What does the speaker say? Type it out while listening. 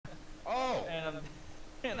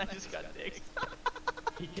I just got dicked.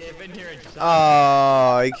 He came in here and shot.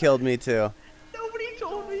 Oh, he killed me too. Nobody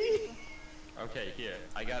told me. Okay, here.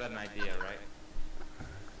 I got an idea, right?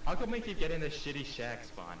 How come we keep getting this shitty shack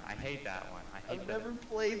spawn? I hate that one. I hate I've that. never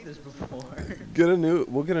played this before.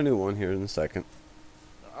 We'll get a new one here in a second.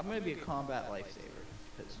 I'm gonna be a combat lifesaver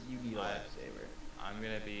because you need a lifesaver. I'm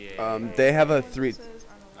gonna be a. They have a 3.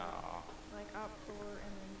 Oh. Like Op4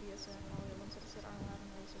 and then BSN and all the ones that said aren't allowed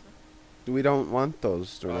in the server. We don't want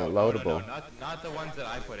those. They're not loadable. No, not the ones that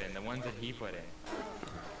I put in. The ones that he put in.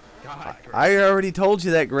 God. I already told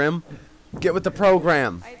you that, Grim. Get with the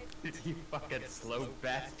program. You fucking slow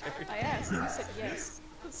bastard. I asked and he said yes.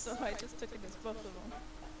 So I just took it as both of them.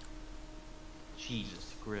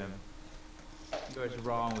 Jesus, Grim. What's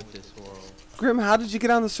wrong with this world? Grim, how did you get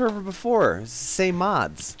on the server before? It's the same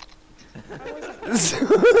mods.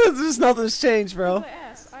 There's nothing's changed, bro. I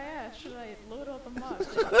asked, should I load up a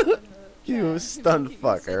mod? You stunned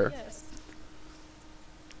fucker. Yes.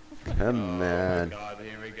 Come man. Oh my god,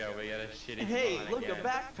 here we go. We got a shitty Hey, spawn look, again. a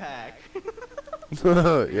backpack.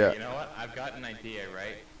 Yeah. You know what? I've got an idea,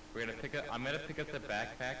 right? We're gonna pick up. I'm gonna pick up the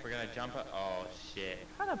backpack. We're gonna jump up. Oh shit.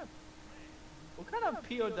 What kind of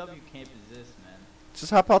POW camp is this, man?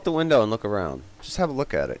 Just hop out the window and look around. Just have a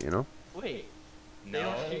look at it, you know? Wait. No. They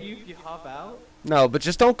don't shoot you if you hop out? No, but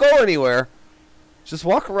just don't go anywhere. Just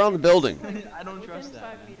walk around the building. I don't trust that.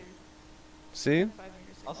 5 Man. meters. See? 5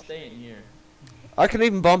 meters. I'll stay in here. I can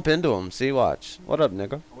even bump into him. See, watch. What up,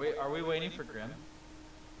 nigga? Are we waiting for Grim?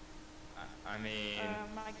 I mean,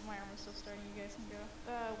 My armor's still starting. You guys can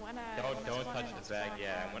go. When I don't spawn touch in, I'll the bag. spawn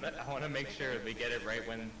Yeah, on I wanna make sure we get it right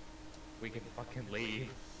when we can fucking leave.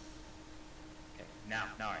 Okay, now,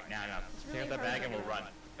 alright, now. It's Pick really up the hard bag to and we'll get run.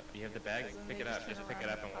 You have the bag? Because then Pick they it up. just Just turn pick it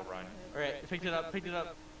around up and and we'll pop run. on the Alright, picked it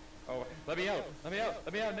up. Oh, let me out,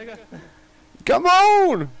 nigga. Come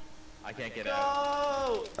on! I can't get Go!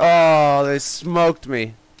 out. Oh, they smoked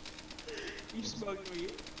me. You smoked me.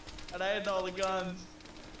 And I had all the guns.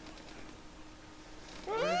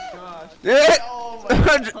 Where's Josh? Yeah. Oh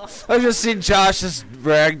my god. I just seen Josh's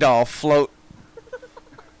ragdoll float.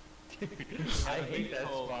 I hate that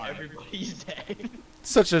Oh, spawn. everybody's dead.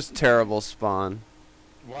 Such a terrible spawn.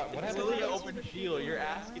 What It's happened? literally an open field. You're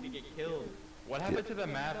asking to get killed. What happened to the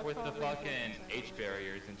map with the fucking H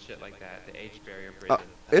barriers and shit like that? The H barrier prison.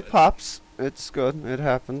 It pops. It's good. It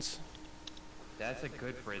happens. That's a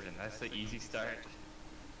good prison. That's the easy start.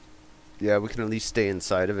 Yeah, we can at least stay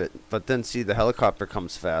inside of it. But then, see, the helicopter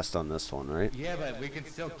comes fast on this one, right? Yeah, but we can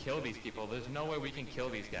still kill these people. There's no way we can kill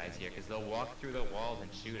these guys here because they'll walk through the walls and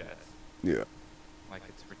shoot us. Yeah. Like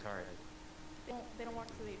it's retarded. They don't walk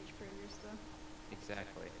through the H barriers though.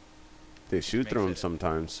 Exactly. They shoot Makes through them it-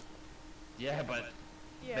 sometimes. Yeah, but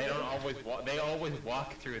Yeah. they don't always walk. They always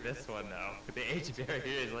walk through this one though. The H barrier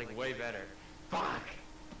is like way better. Fuck.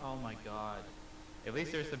 Oh my god. At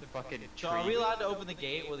least there's some fucking So are we trees. allowed to open the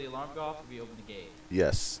gate? Will the alarm go off if we open the gate?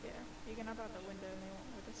 Yes. Yeah. You can hop out the window and they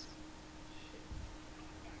won't notice.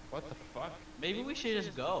 What the fuck? Maybe we should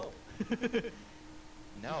just go.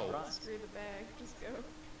 No. Run. Screw the bag. Just go.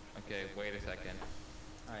 Okay, wait a second.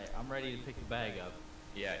 Alright, I'm ready to pick the bag up.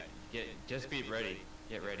 Yeah, just be ready.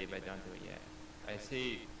 Get ready, but don't do it yet. I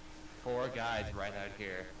see 4 guys right out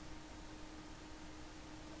here.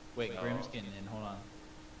 Wait, So- Grim's getting in. Hold on.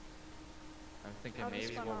 I'm thinking I'll just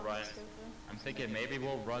maybe spawn we'll on run. the stove, though. I'm thinking maybe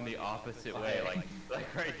we'll run the opposite way, Fine.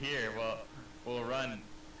 like right here. We'll run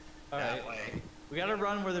that Alright. way. We gotta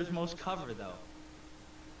run where there's most cover though.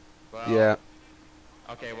 Well, Yeah.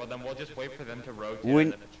 Okay, well then we'll just wait for them to rotate We-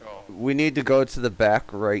 and then patrol. We need to go to the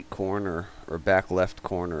back right corner, or back left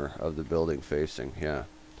corner of the building facing, yeah.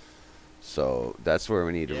 So, that's where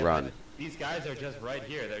we need to Yeah, run. but these guys are just right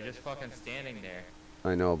here. They're just fucking standing there.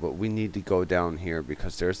 I know, but we need to go down here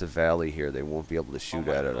because there's a valley here. They won't be able to shoot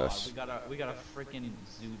Oh my at God, us. We got a freaking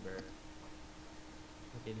Zuber.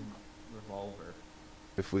 Freaking revolver.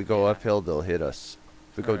 If we go Yeah. uphill, they'll hit us.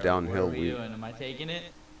 If we go Alright, downhill, what are we doing? Am I taking it?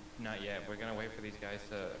 Not yet. We're gonna wait for these guys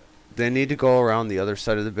to. They need to go around the other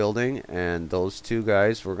side of the building, and those 2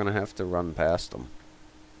 guys, we're gonna have to run past them.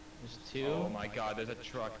 There's 2. Oh my God! There's a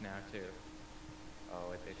truck now too.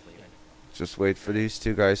 Oh, it's leaving. Just wait for these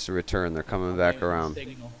 2 guys to return. They're coming I'm back waiting for the around.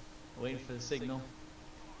 signal. Waiting for the signal.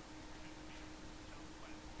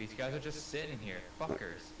 These guys are just sitting here,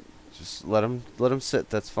 fuckers. Just let them sit.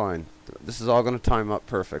 That's fine. This is all gonna time up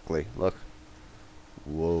perfectly. Look.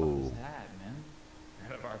 What Whoa. was that, man?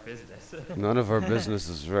 None of our business. None of our business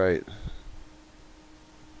is right.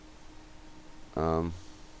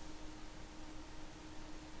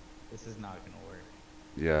 This is not gonna work.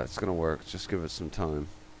 Yeah, it's gonna work. Just give it some time.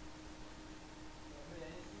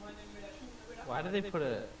 Why do they put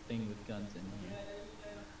a thing with guns in here?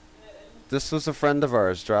 This was a friend of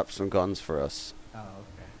ours. Dropped some guns for us. Oh,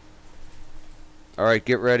 okay. All right,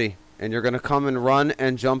 get ready. And you're gonna come and run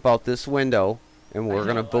and jump out this window, and we're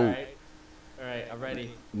gonna boot. Alright, I'm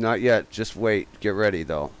ready. Not yet. Just wait. Get ready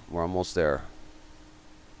though. We're almost there.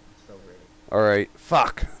 I'm so ready. All right.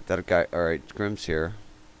 Fuck that guy. All right, Grim's here.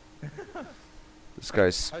 This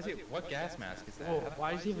guy's. How's he, what gas mask is that? Whoa,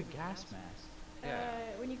 why does he have a gas mask? Yeah.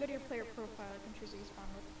 When you go to your player profile, it can choose what you spawn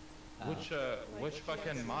with. Which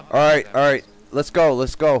fucking mod? All right. All right. Let's go.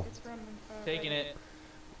 Let's go. It's from, Taking it.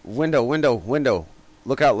 Window. Window. Window.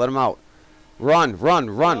 Look out. Let him out. Run. Run.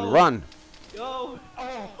 Run. Go. Run. Go!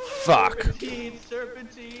 Oh! Fuck. Serpentine!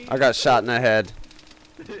 Serpentine! I got shot in the head.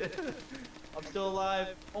 I'm still alive.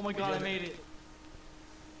 Oh my god, I made it.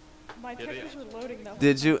 My Did textures were loading though.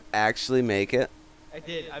 Did you actually make it? I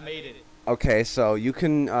did. I made it. Okay, so you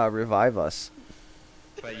can revive us.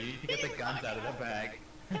 But you need to get the guns out of the bag.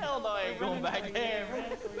 Hell no, I ain't going back there,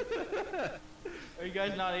 man. Are you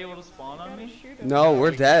guys not able to spawn on me? No,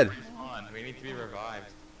 we're dead. Respawn. We need to be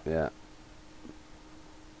revived. Yeah.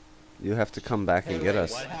 You have to come back and get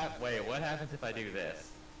us. Wait, what happens if I do this?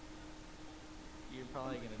 You're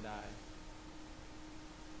probably gonna die.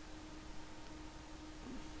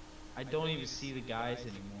 I don't even see the guys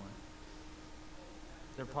anymore.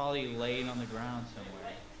 They're probably laying on the ground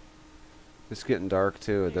somewhere. It's getting dark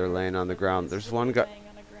too. They're laying on the ground. There's one guy. Laying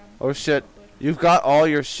on the ground. Oh shit. You've got all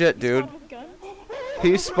your shit, dude. Spawned with guns?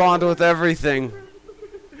 He spawned with everything.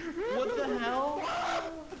 What the hell?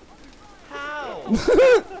 How?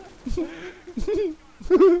 Oh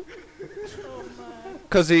my.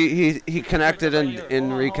 Cause he connected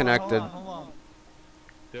and reconnected. Hold on.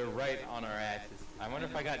 They're right on our asses. I wonder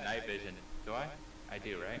if I got night vision. Do I? I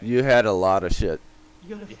do, right? You had a lot of shit.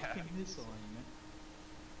 You got a Yeah. fucking missile on you, man.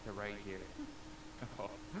 They're right here. Oh,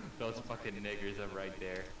 those fucking niggers are right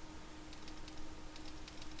there.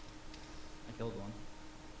 I killed one.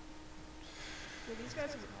 Dude, these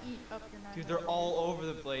guys will eat up your 9. Dude, they're all over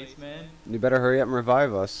the place, man. You better hurry up and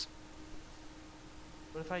revive us.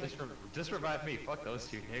 What if I Just revive me. Fuck those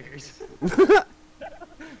two niggers.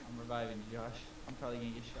 I'm reviving you, Josh. I'm probably gonna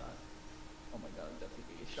get shot. Oh my god, I'm definitely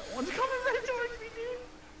gonna get shot. One's coming right towards me, dude.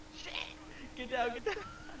 Shit! Get down, get down.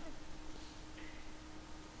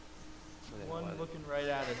 One looking right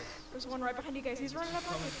at us. There's one right behind you guys. He's running up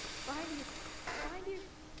on you. Behind you. Behind you.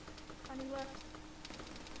 On your left.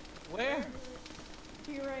 Where?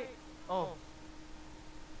 To your right. Oh.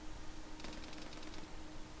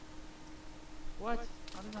 What?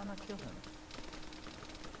 How did I not kill him?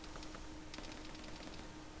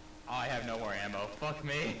 Oh, I have no more ammo. Fuck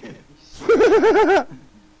me.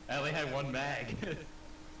 I only had one mag. You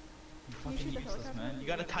fucking useless, man. You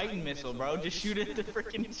got a Titan missile, bro. Just shoot it at the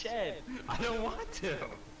freaking shed. I don't want to.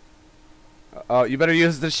 Oh, you better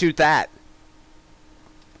use it to shoot that.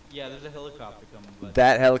 Yeah, there's a helicopter coming, but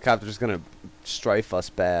That helicopter's gonna strafe us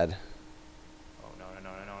bad. Oh no. Let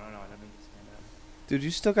me stand up. Dude,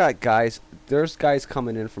 you still got guys. There's guys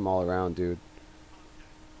coming in from all around, dude.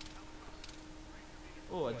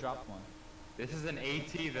 oh, I dropped one. This is an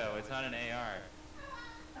AT though. It's not an AR.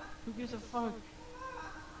 Who gives a fuck?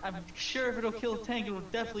 I'm sure if it'll kill a tank, it'll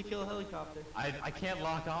definitely kill a helicopter. I can't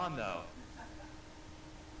lock on though.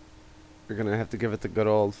 You're gonna have to give it the good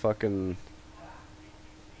old fucking.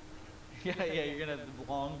 Yeah, you're gonna have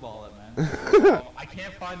to long ball it, man. Oh, I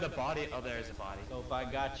can't find the body. Oh, there's a body. So if I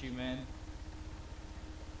got you, man.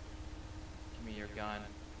 Give me your gun,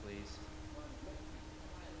 please.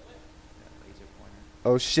 That laser pointer.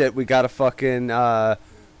 Oh shit, we got a fucking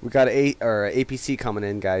we got a APC coming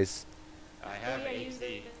in, guys. I have yeah, use AC.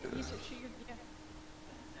 it. Use it. Shoot your. Yeah.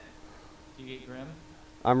 Do you get Grim?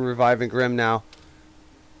 I'm reviving Grim now.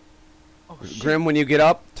 Oh shit. Grim, when you get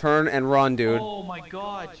up, turn and run, dude. Oh my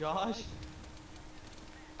god, Josh.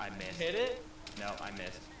 I missed. Hit it? No, I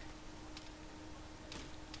missed.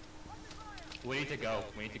 We need to go.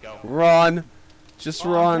 We need to go. Run. Just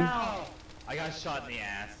Oh, run. no. I got shot in the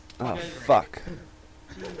ass. Oh Okay. fuck.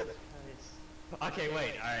 Jesus Christ. Okay,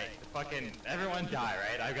 wait. All right. Fucking everyone die,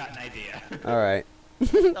 right? I've got an idea. All right.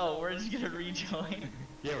 No, we're just gonna rejoin.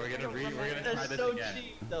 Yeah, we're gonna try That's this so again.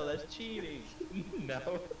 cheap. No, that's cheating.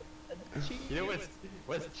 No. That's cheating. You know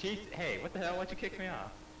what's cheat? Hey, what the hell? Why'd you kick me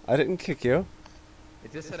off? I didn't kick you.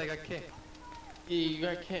 It just said I got kicked. Yeah, you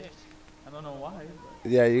got kicked. I don't know why.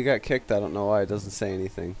 But Yeah, you got kicked. I don't know why. It doesn't say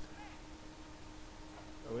anything.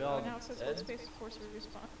 are we all Now it says dead? hold space force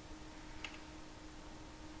respawn.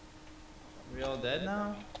 Are we all dead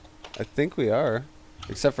now? I think we are.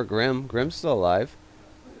 Except for Grim. Grim's still alive.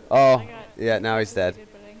 Oh, I got yeah, now he's dead.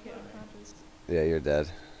 But I didn't get unconscious. Yeah, you're dead.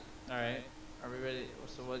 All right. Are we ready?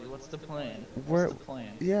 So what's the plan? Where- What's the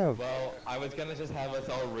plan? Yeah. Well, I was gonna just have us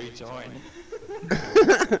all rejoin.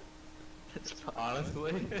 That's fine.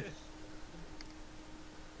 Honestly.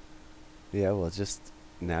 Yeah, well, just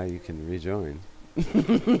now you can rejoin. Yeah,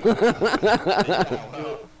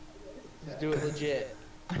 well, Just do it legit.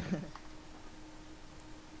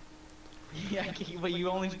 Yeah, but you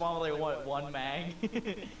only spawn with like what, one mag?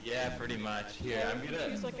 yeah, pretty much. Here, I'm gonna.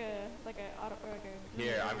 Choose like a auto or like a.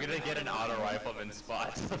 Here, I'm gonna get an auto rifleman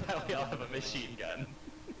spot so that we all have a machine gun.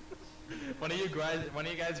 One of you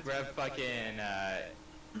guys grab fucking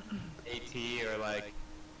AT or like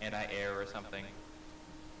anti-air or something.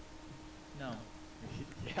 No.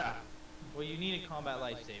 Yeah. Well, you need a combat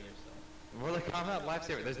lifesaver, so. Well, the combat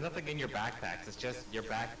lifesaver. There's nothing in your backpacks. It's just your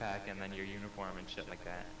backpack and then your uniform and shit like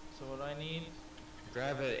that. So what do I need?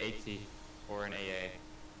 Grab an AT or an AA.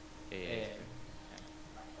 AA.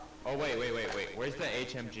 Oh wait. Where's the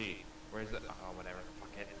HMG? Where's the? Oh whatever.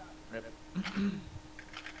 Fuck it. Rip.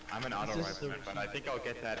 I'm an auto This is rifleman, so but I think I'll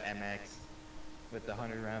get that MX with the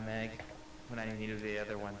 100 round mag when I needed the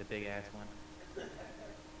other one, the big ass one.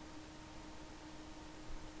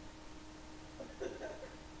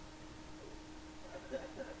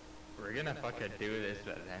 We're gonna fucking do this,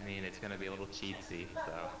 but I mean it's gonna be a little cheatsy,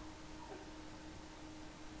 so.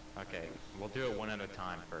 Okay, we'll do it one at a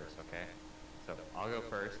time first, okay? So I'll go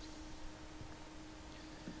first.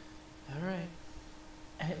 Alright.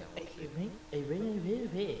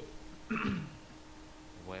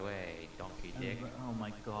 Wait, donkey dick. Oh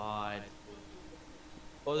my god.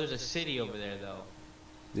 Oh, there's a city over there though.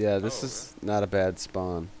 Yeah, this is not a bad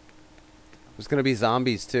spawn. There's gonna be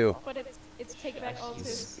zombies too. But it's take back all to.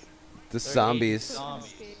 The They're zombies.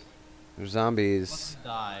 Zombies. There's zombies. Let's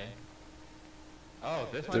die. Oh,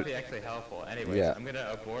 this might be actually helpful. Anyways, Yeah. I'm gonna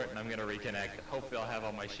abort and I'm gonna reconnect. Hopefully I'll have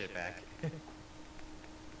all my shit back. We'll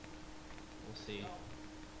see.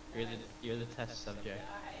 You're the test subject.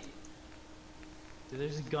 Dude,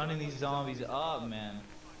 there's a gun in these zombies. Oh man.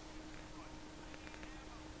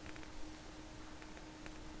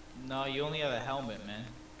 No, you only have a helmet, man.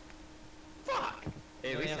 Fuck!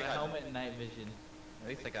 Hey, You at only least have I a got. helmet and night vision. At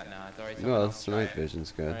least I got now. It's alright. No, that's night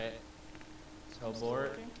vision's good. Alright. So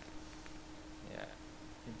abort. Yeah.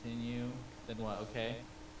 Continue. Then what? Okay.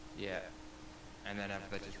 Yeah. And then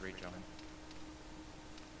after that, just rejoin.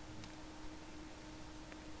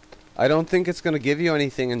 I don't think it's gonna give you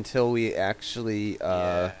anything until we actually.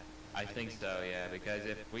 Yeah. I think so. Yeah. Because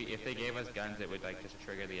if they gave us guns, it would like just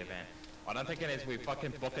trigger the event. What I'm thinking is we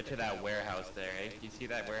fucking book it to that warehouse there, eh? You see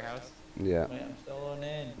that warehouse? Yeah. Wait, I'm still on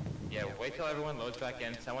in. Yeah, wait till everyone loads back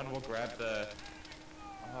in. Someone will grab the...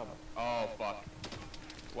 Oh, fuck.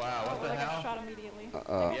 Wow, what I the got hell? shot immediately.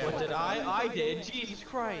 Yeah, What did I? I did. Jesus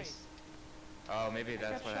Christ. Oh, maybe I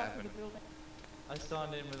that's got what shot happened. through the building. I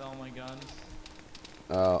spawned in with all my guns.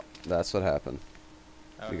 Oh, that's what happened.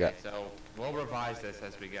 Okay, got- so we'll revise this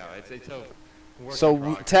as we go. It's a work So in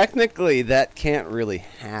progress. technically, that can't really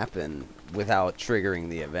happen without triggering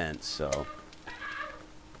the event. So.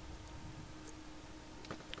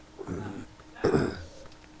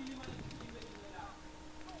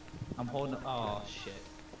 I'm holding. Oh shit.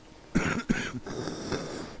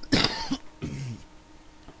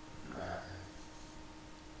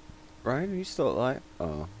 Ryan, are you still alive?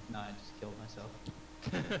 Oh. No, I just killed myself.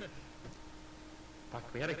 Fuck,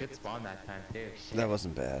 we had a good spawn that time too. Shit. That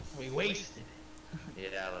wasn't bad. We wasted.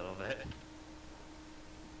 Yeah, a little bit.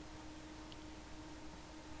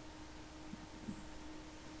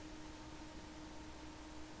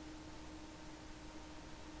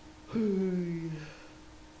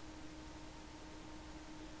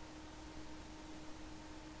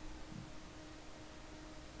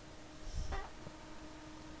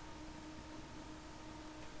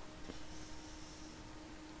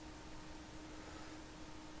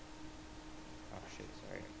 Oh shit,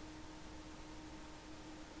 sorry.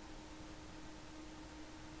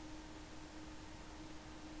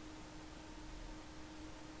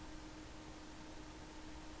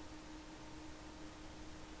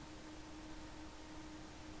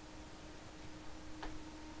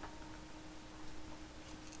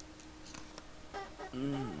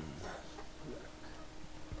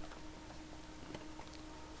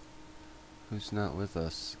 Who's not with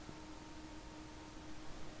us?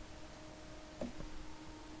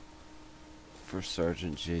 First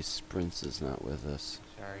Sergeant J. Sprints is not with us.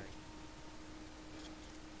 Sorry.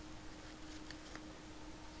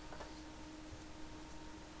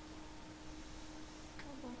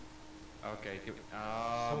 Okay,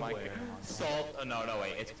 oh my god. Somewhere. Salt, oh no,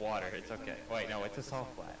 wait, it's water, it's okay. Wait, no, it's a salt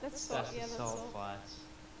flat. That's salt. That's Yeah, the that's salt salt. flats.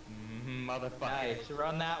 Motherfucker. Nice.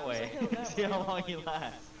 Run that way. hill that See way. how long you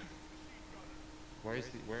last. Where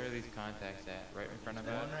are these contacts at? Right in front of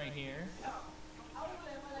us? One right here.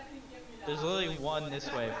 There's literally one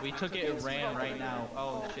this way. If we took it and ran right now,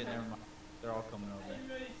 oh shit, never mind. They're all coming over.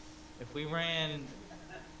 If we ran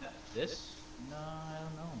this, no, I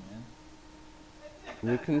don't know,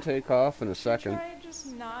 man. We can take off in a Should we second. try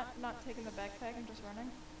just not taking the backpack and just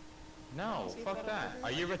running? No, See if fuck that'll that. work.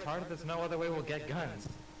 Are you retarded? There's no other way we'll get guns.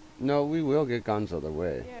 No, we will get guns other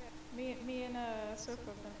way. Yeah, me and Soko have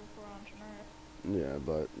done it before on Shannara. Yeah,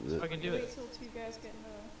 but I can do Wait it. till two guys get in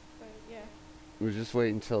the fight. Yeah. we just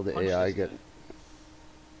wait until the Punch AI this get. guy.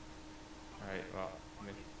 Alright, well,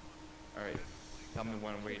 alright. Tell me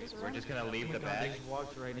when we're just gonna leave Oh my the God, they bag. just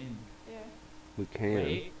walked right in. Yeah. We can.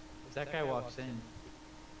 Wait, if that guy walks in,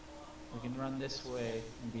 we can run this way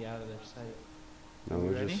and be out of their sight. No, We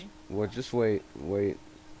we'll ready? just wait.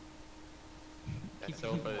 That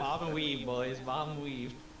sofa Bob and weave, boys. Bob and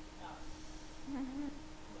weave.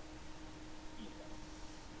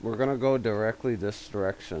 We're gonna go directly this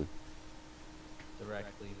direction.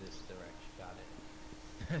 Directly this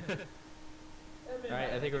direction. Got it.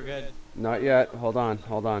 Alright, I think we're good. Not yet. Hold on.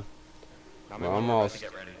 Tell me We're when we're about almost. to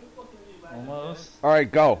get ready. Almost. All right,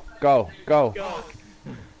 go. Go!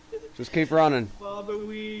 Just keep running. Bob and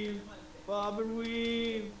weave! Bob and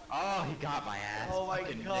weave! Oh, he got my ass. Oh my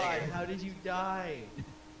Fucking god, nigger. how did you die?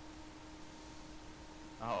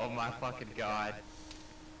 Oh my fucking god.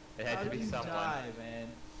 It had How to did be you someone. die, man?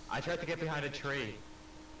 I tried to get behind a tree.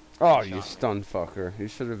 Oh, Shot you me. stunned fucker. You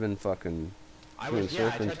should have been fucking. I Doing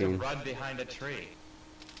tried to serpentine. run behind a tree.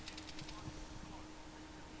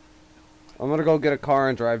 I'm gonna go get a car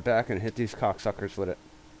and drive back and hit these cocksuckers with it.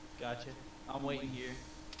 Gotcha. I'm waiting here.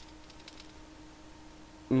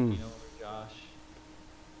 Mm, You know where Josh.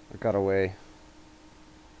 I got away.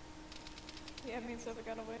 Yeah, me and Soko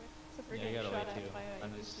got away. Except for Yeah, I getting got away shot at too. by a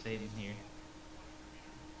I'm just staying here.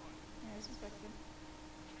 Yeah, I suspected.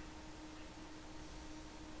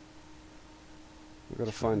 We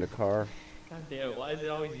gotta find a car. God damn it, why is it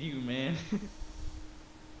always you, man?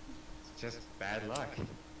 It's just bad luck.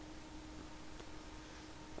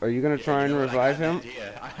 Are you gonna try and You know what, I revive got an him?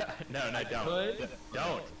 idea. No, don't. Could?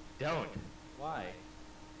 Don't. Why?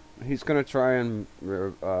 He's gonna try and.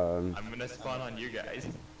 I'm gonna spawn on you guys.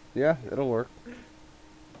 Yeah, it'll work.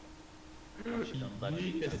 Oh, shit, I'm about to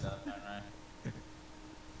get this up, alright.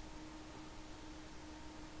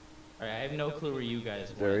 Alright, I have no clue where you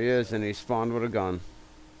guys There went. he is, and he spawned with a gun.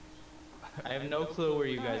 I have no clue where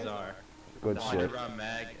you guys are. Good The shit. 100-round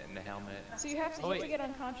mag and the helmet. So you have to, Oh, you have wait. to get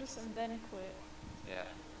unconscious and then quit. Yeah.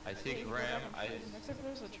 I see Yeah, you go Graham. back and forth. Except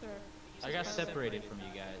there's a truck. I got separated from you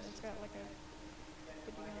guys. It's got like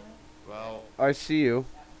a hoodie on it. Well, I see you.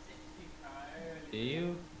 Do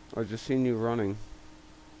you? I just seen you running.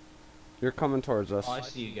 You're coming towards us. Oh, I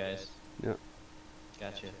see you guys. Yeah.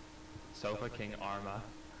 Gotcha. Sofa King Arma.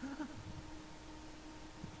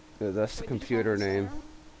 Yeah, that's the Wait, did you computer find this name.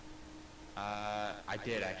 arrow? I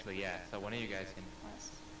did actually, yeah. So one of you guys can Nice.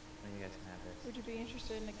 have this. Would you be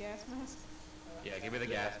interested in a gas mask? Yeah, give me the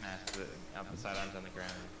gas mask. The sidearms on the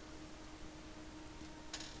ground.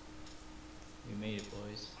 We made it,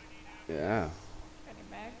 boys. Yeah. Got any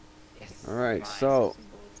mag? Yes. Alright, Nice. so Some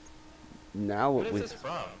bullets. now What what is we. this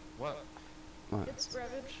from? What? What? It's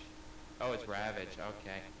Ravage. Oh, it's Ravage.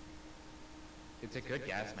 Okay. It's a good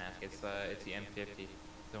gas mask. It's the M50,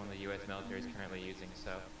 the one the U.S. military is currently using.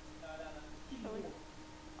 So Really?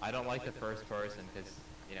 I don't like the first person because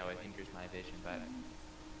it hinders my vision. But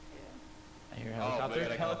I hear Oh, we helicopter.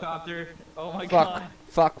 gotta go. Helicopter. Oh my Fuck. god.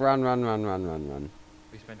 Fuck. Run.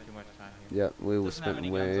 we spent too much time here. Yep, we Doesn't have spent any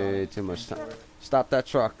guns on way it. too much time. Transport. Stop that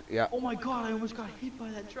truck. Yeah. Oh my god, I almost got hit by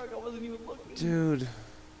that truck. I wasn't even looking. Dude.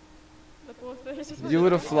 The bullet that is You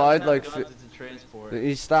would've Guns flied have like guns, fi- it's a transport.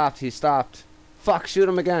 He stopped. Fuck, shoot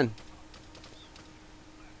him again.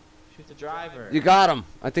 Shoot the driver. You got him.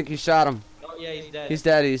 I think you shot him. Oh yeah, he's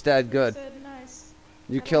dead. He's dead, good. Said nice.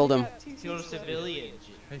 You I've killed only him. got two Killed a seats left. civilian.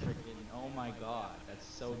 Freaking, oh my god, that's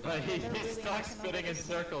so But dumb. he's stuck spinning in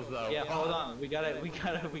circles though. Yeah, hold on. We gotta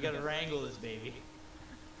wrangle this baby.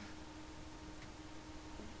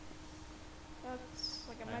 That's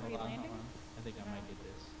like it Alright, might be hold on, landing. hold on. I think I might get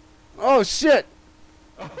this. Oh shit!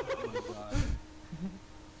 Oh my god.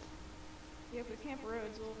 Yeah, if we camp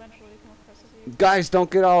roads, we'll eventually come across a vehicle. Guys,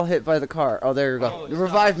 don't get all hit by the car. Oh, there you go. Oh, it's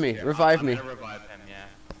Revive stopped. me. Yeah, Revive I'm me. gonna revive him.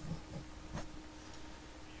 Yeah.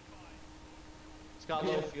 It's got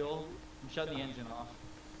low fuel. I'm shutting the engine off.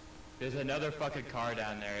 There's another fucking car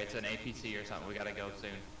down there. It's an APC or something. We gotta go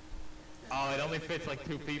soon. Oh, it only fits like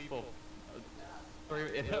 2 people.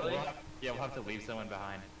 Really? Yeah, we'll have to leave someone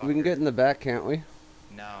behind. We can Fucker. get in the back, can't we?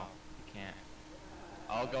 No, you can't.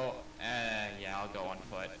 I'll go. Yeah, I'll go on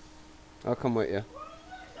foot. I'll come with you.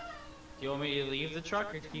 Do you want me to leave the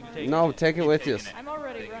truck or keep taking No, it? take it Keep with you. taking it. I'm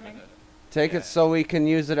already Take it running. with it. Take Yeah. it so we can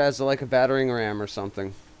use it as like a battering ram or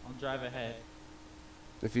something. I'll drive ahead.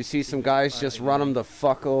 If you see some Keep it guys, far just behind. run them the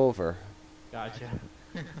fuck over. Gotcha.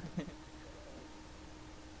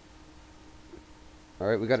 All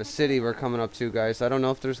right, we got a city we're coming up to, guys. I don't know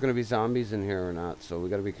if there's gonna be zombies in here or not, so we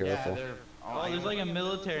gotta be careful. Yeah, they're all Oh, there's like a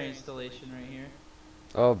military installation right here.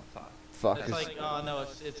 Oh, fuck. fuck. It's It's, like, oh no,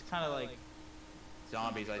 it's kind of like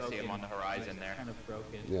Zombies, I see them broken. on the horizon there. Kind of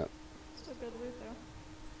broken. yeah, Still good loot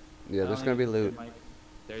though. yeah. I There's don't gonna be even think loot. there might-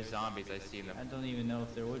 There's zombies, I see them. I don't even know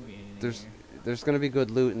if there would be anything There's, here. there's gonna be good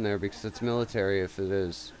loot in there because it's military. If it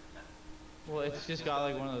is, Well, it's just got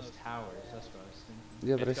like one of those towers. That's what I was thinking.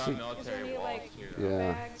 yeah. But It's I got see. Is there military any walls like too.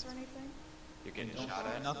 Yeah. bags or anything? You're getting Don't shot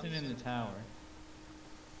find at. nothing in the tower.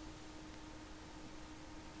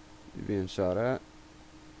 You being shot at?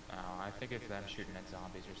 Oh, I think it's them shooting at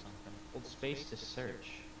zombies or something. Hold space to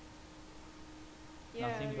search. Yeah.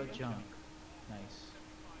 Nothing there but you go. junk. Nice.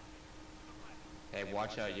 Hey,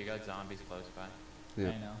 watch out, you got zombies close by. Yeah.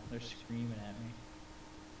 I know. They're screaming at me.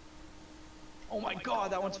 Oh my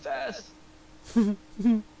god, that one's fast!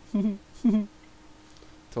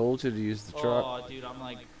 Told you to use the truck. Oh, dude, I'm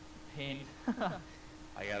like pinned.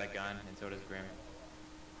 I got a gun, and so does Grim.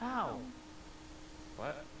 How?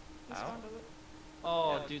 What? He's Ow. gone to it.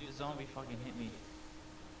 Oh, dude, the zombie fucking hit me.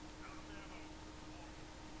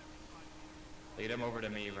 Lead him over to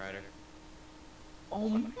me, Ryder. Oh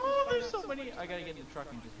my god, there's so many. I gotta get in the truck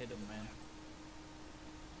and just hit him, man.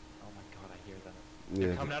 Oh my god, I hear them. They're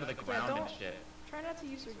Yeah. coming out of the ground and don't- shit. Try not to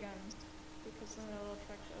use your guns, because then it'll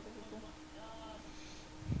attract other people.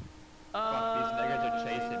 Fuck, these niggers are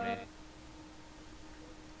chasing me.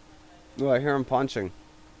 Oh, I hear him punching.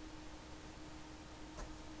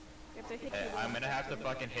 You have to hit Hey, you I'm with gonna have to them.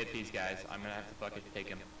 fucking hit these guys. I'm gonna have to fucking take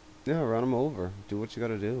him. Yeah, run him over. Do what you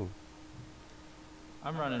gotta do.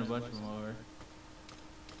 I'm running a bunch of them over.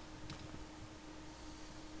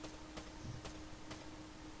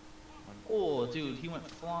 Oh, dude, he went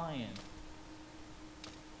flying.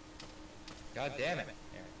 God damn it.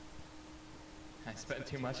 Here. I spent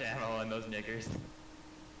too much ammo on those niggers.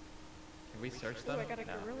 Can we search Ooh, them? I got a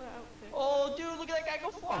No. gorilla outfit. Oh, dude, look at that guy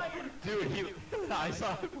go flying! Dude, he, I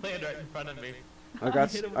saw him land right in front of me. Hit him I with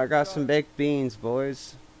got the some truck. baked beans,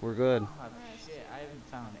 boys. We're good. Oh, shit, I haven't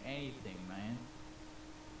found anything, man.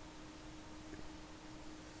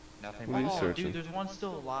 Nothing What are you but Oh, searching? dude, there's one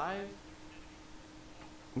still alive.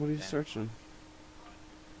 What are you Damn. searching?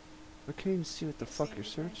 I can't even see what the fuck you're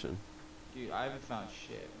searching. Dude, I haven't found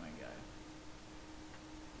shit, my guy.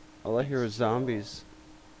 All I hear is zombies.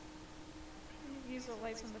 Use the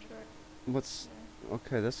lights on the truck. What's... Yeah.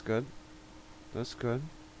 Okay, that's good. That's good.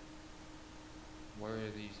 Where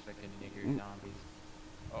are these fucking nigger Mm. zombies?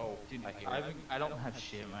 Oh, Dude, I hear them. I don't have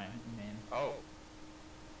shit, man. Oh,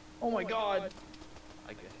 Oh my god.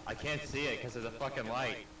 I can't see it because there's a fucking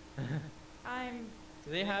light. I'm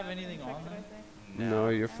Do they have anything on infected, them? I think. No,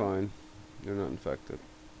 you're No. fine. You're not infected.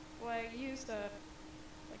 Well, I used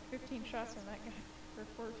like 15 shots on that guy for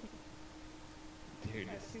 14. Dude,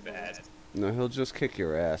 I have it's two bad. bullets. No, he'll just kick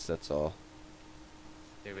your ass, that's all.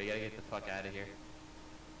 Dude, we gotta get the fuck out of here.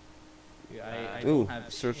 Dude, I Ooh, don't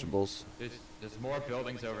have shit. searchables. There's more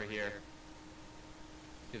buildings over here.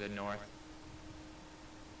 To the north.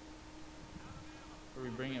 We're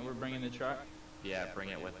bringing the truck. Yeah, bring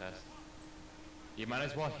it with us. You might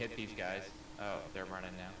as well hit these guys. Oh, they're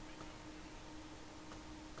running now.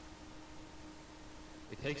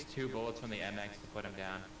 It takes 2 bullets from the MX to put him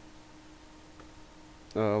down.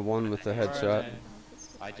 One with the headshot. Alright.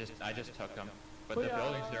 I just took them. But the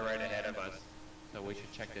buildings are right ahead of us. So we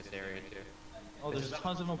should check this area too. Oh, there's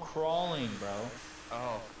tons of them crawling, bro.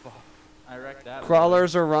 Oh, fuck. I wrecked that.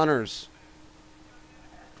 Crawlers or runners?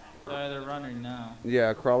 They're running now.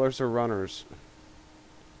 Yeah, crawlers or runners.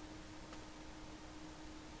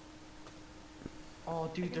 Oh,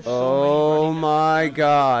 dude, there's so Oh many my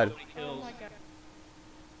god. running Oh kills. my god.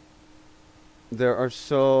 There are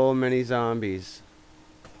so many zombies.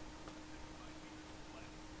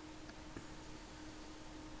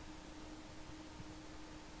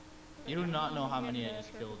 You do not know how many I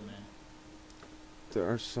just killed, man. There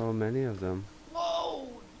are so many of them. Whoa!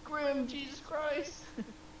 Grim, Jesus Christ!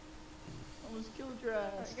 Almost killed your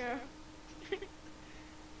There ass. we go.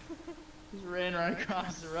 Just ran right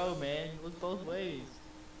across the road, man. Look both ways.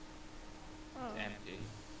 Oh. It's empty.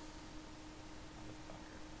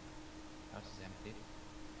 Motherfucker. House is empty.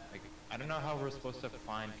 Like, I don't know how we're supposed to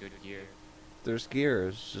find good gear. There's gear.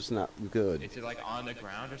 It's just not good. Is it like on the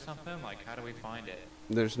ground or something? Like, how do we find it?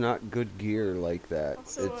 There's not good gear like that.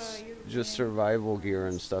 Also, It's you're just playing survival gear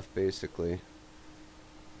and Mines. stuff, basically.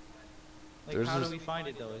 Like, There's how do this- we find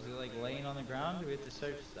it though? Is it like laying on the ground? Or do we have to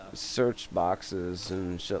search stuff? Search boxes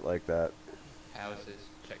and shit like that. Houses.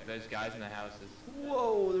 Check those guys in the houses.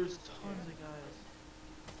 Whoa, there's tons of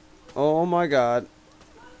guys. Oh my god.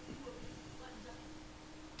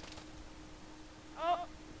 Oh!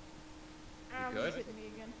 Ah, You good? he's hitting me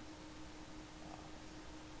again.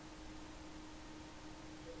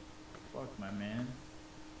 Fuck my man.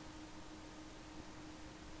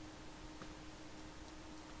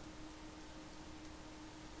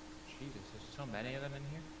 Jesus, there's so many of them in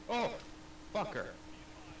here. Oh, fucker.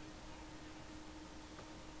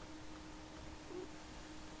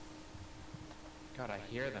 God, I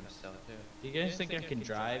hear them still too. Do you guys think I can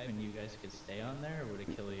drive and you guys could stay on there, or would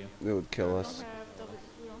it kill you? It would kill We us. don't have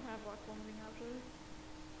we don't have walk while moving up, really.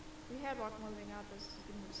 We had walk while moving up, but you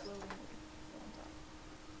can move slowly and we can go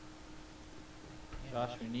on top.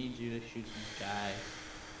 Josh, we need you to shoot some guy.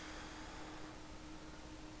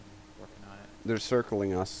 Working on it. They're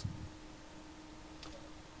circling us.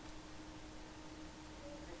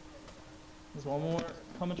 There's one more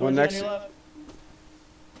coming One towards next- you on your left.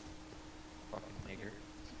 Fucking nigger.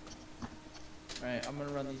 Alright, I'm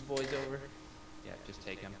gonna run these boys over. Yeah, just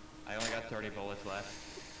take him. I only got 30 bullets left.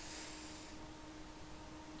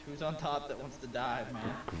 Who's on top that wants to dive,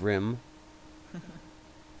 man? Grim.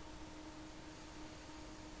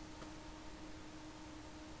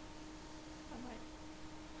 I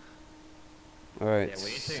might. Alright.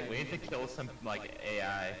 Yeah, we need to kill some like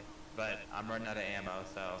AI, but I'm running out of ammo,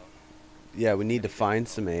 so Yeah, we need to find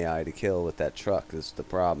some AI to kill with that truck. This is the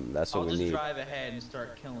problem. That's what I'll we just need. drive ahead and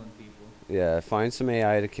start killing people. Yeah, find some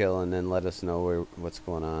AI to kill and then let us know what's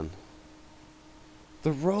going on.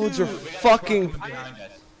 The roads are we got a truck fucking. coming behind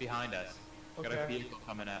us. Behind us. We got a Okay. vehicle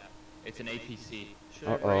coming up. It's an APC. Should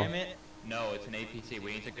I Uh-oh. ram it? No, it's an APC.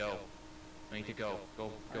 We need to go. We need to go.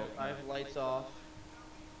 Go. Go. I have lights off.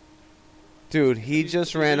 Dude, he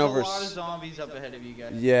just ran There's over. a lot of zombies up ahead of you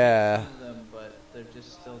guys. Yeah. Some of them, but they're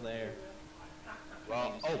just still there.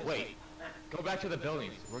 Well, oh wait. Go back to the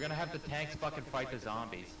buildings. We're gonna have the tanks fucking fight the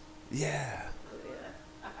zombies. Yeah.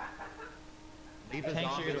 Leave the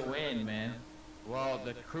Tanks are zombies. gonna win, man. Well,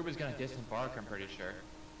 the crew is gonna disembark. I'm pretty sure.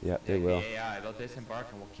 Yeah, they The will. AI, they'll disembark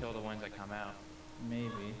and we'll kill the ones that come out.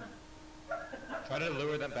 Maybe. Try to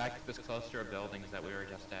lure them back to this cluster of buildings that we were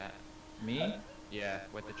just at. Me? Yeah,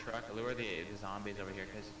 with the truck. Lure the zombies over here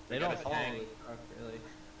because They don't follow the truck, really.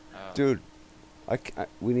 Dude,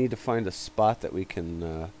 we need to find a spot that we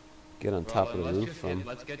can get on top of the roof from.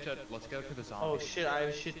 Let's go to the zombies. Oh shit, I have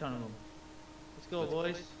a shit ton of them. Let's go,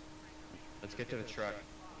 boys. Let's get to the truck.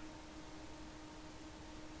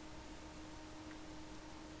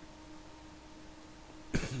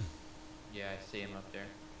 Yeah, I see him up there.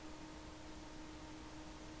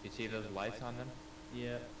 You see those lights on them?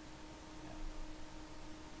 Yeah.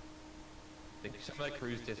 Some of that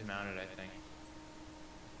crew's dismounted, I think.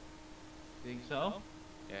 Think so?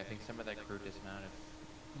 Yeah, I think some of that crew dismounted.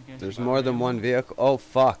 Okay, There's so more than ram one them. vehicle. Oh,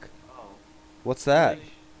 fuck. Oh. What's that?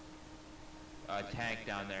 Tank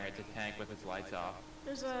down there. It's a tank with its lights off.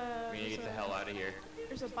 There's We need to get the hell out of here.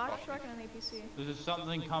 There's a box truck and an APC. There's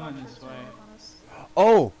something coming this way. On us.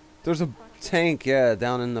 Oh, there's a tank, yeah,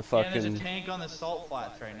 down in the Yeah, there's a fucking. tank on the salt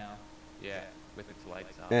flats right now. Yeah, with its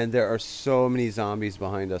lights off. And there are so many zombies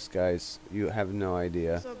behind us, guys. You have no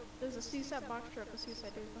idea. So there's a CSAT box truck with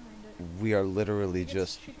suicide dudes behind it. We are literally You can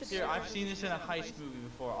just. shoot the Here, dude. I've seen this in a heist movie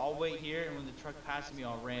before. I'll wait here, and when the truck passes me,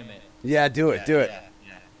 I'll ram it. Yeah, do it, do it. Yeah.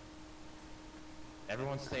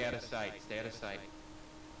 Everyone stay out of sight. Stay out of sight.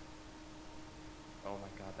 Oh my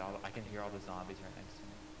god, I can hear all the zombies right next to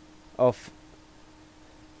me. Oh.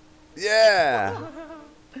 Yeah.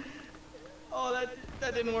 Oh,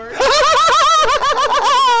 that didn't work.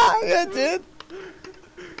 Yeah, it did.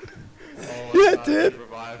 Oh Yeah, it did.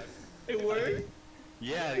 Revived. It worked.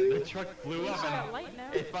 Yeah, the truck flew It's up got and light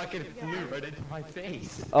now. it fucking Yeah. flew right into my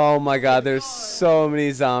face. Oh my god, there's so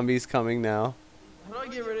many zombies coming now. How do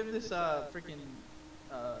I get rid of this freaking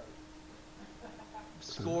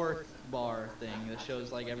score bar thing that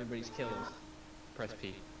shows like everybody's kills? Press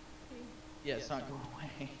P. Yeah, it's not going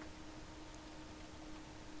away.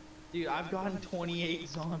 Dude, I've gotten 28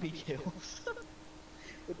 zombie kills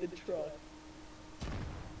with the truck.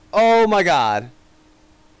 Oh my god.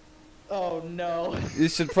 Oh no. You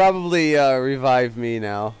should probably revive me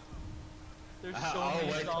now. There's so I'll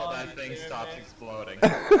many wait till that zombies thing there, stops man. exploding.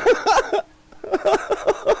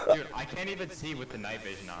 Dude, I can't even see with the night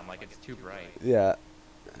vision on, like it's too bright. Yeah.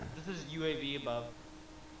 This is UAV above.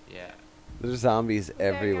 Yeah. There's zombies We got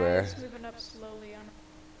everywhere. guys moving up slowly on.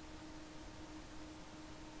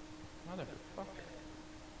 Motherfucker.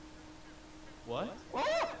 What?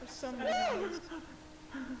 There's so many zombies.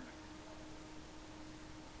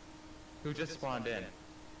 Who just spawned in?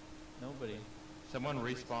 Nobody. Someone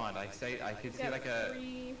respawned. I could We see got like a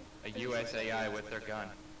three- USAI with their gun.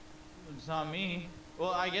 It's not me.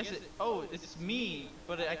 Well, I guess it. Oh, it's me,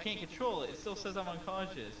 but I can't control it. It still says I'm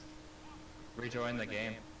unconscious. Rejoin the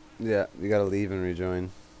game. Yeah, you gotta leave and rejoin.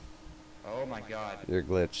 Oh my god. You're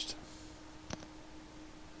glitched.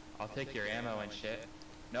 I'll take your ammo and shit.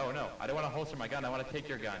 No, no, I don't want to holster my gun. I want to take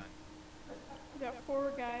your gun. We got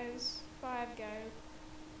 4 guys, 5 guys.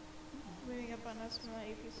 Moving up on us from the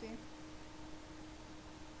APC.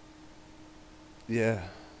 Yeah.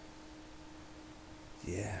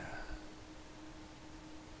 Yeah.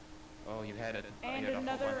 Oh, you had it. And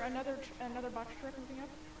another box truck moving up.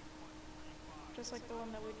 Just like the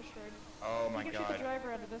one that we destroyed. Oh my we can shoot god. the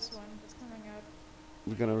driver out of this one. It's coming up.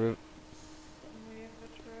 We're gonna And we have the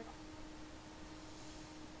truck.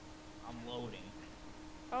 I'm loading.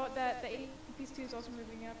 Oh, the APC is also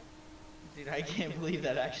moving up. Dude, I can't believe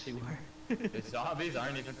that actually worked. The zombies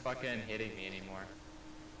aren't even fucking hitting me anymore.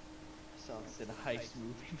 I saw this in a heist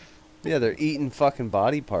movie. Yeah, they're eating fucking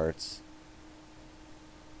body parts.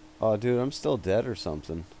 Oh, dude, I'm still dead or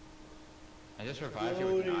something. I just revived you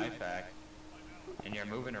with an IFAC. And you're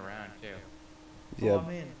moving around too. Yeah. Oh,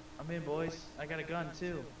 I'm in, boys. I got a gun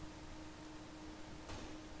too.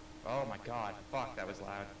 Oh my god. Fuck, that was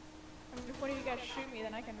loud. I mean, if one of you guys shoot me,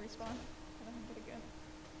 then I can respawn. And I can get a gun.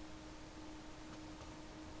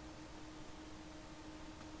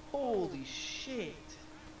 Holy shit.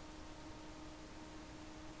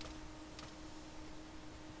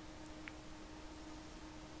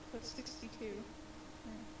 That's 62. Yeah.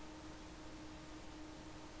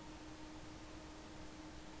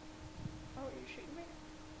 Oh, are you shooting me?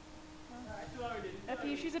 If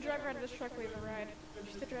you shoot the driver out of this truck, we have a ride.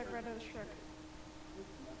 Shoot the driver out of this truck.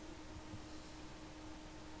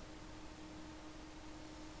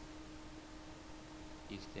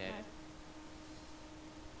 He's dead. Nice.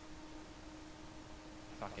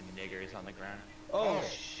 Fucking niggers on the ground. Oh,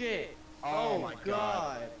 shit. Oh, Oh my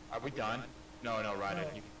god. Are we done? No, no, Ryder,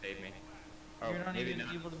 you can save me. Oh, You're not maybe even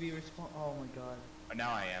not. able to be responsible. Oh my god. Oh,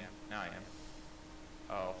 now I am. Now I am.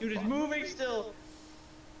 Oh. Dude, it's fuck. moving still.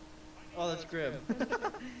 Oh, that's grim.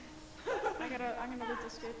 I'm gonna loot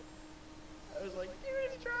this kid. I was like, dude,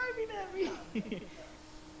 it's driving at me.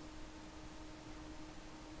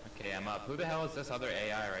 Okay, I'm up. Who the hell is this other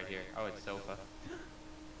AI right here? Oh, it's Sofa.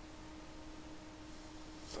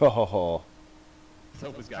 Oh.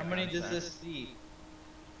 Sofa's got How many guns does then. this see?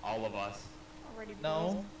 All of us. Already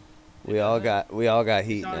No. We all got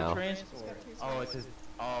heat It's not a now. transport. Oh, it's just.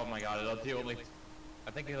 Oh my god, it'll do only.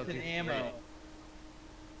 I think it'll It's do an ammo.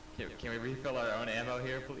 Can we refill our own ammo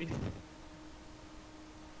here, please?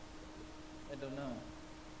 I don't know.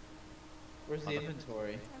 Where's the Mother-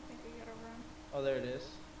 inventory? I think we gotta run. Oh, there it is.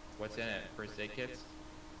 What's in it? First aid kits?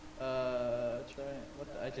 Try it.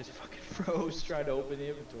 What the? I just fucking froze trying to open the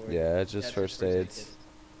inventory. Yeah, it's just it's first aid aids. kits.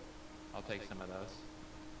 I'll take some of those.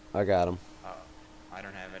 I got them. Oh, I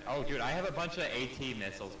don't have it. Oh, dude, I have a bunch of AT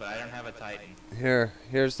missiles, but I don't have a Titan.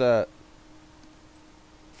 Here's a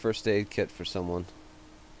first aid kit for someone.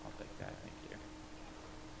 I'll take that, thank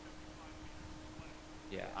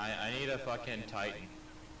you. Yeah, I need a fucking Titan,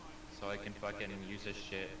 so I can fucking use this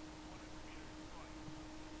shit.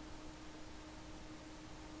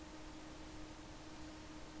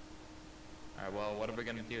 Alright, well, what are we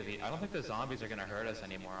gonna do? I don't think the zombies are gonna hurt us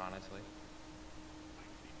anymore, honestly.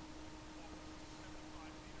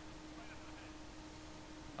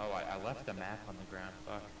 Oh, I left the map on the ground,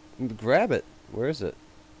 fuck. Grab it. Where is it?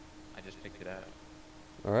 I just picked it up.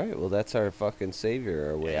 Alright, well that's our fucking savior,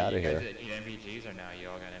 our way Yeah, out of you here. guys need MVGs or no? You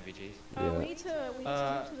all got MVGs? Yeah. We need to move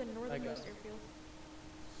to the I northernmost got it. airfield.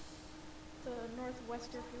 The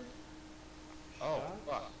northwest airfield. Oh,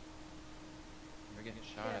 fuck. We're getting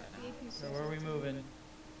shot Yeah, at the now. APC. So where are we moving?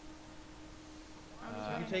 I'm just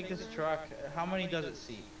If running you take over this there. truck, how many does it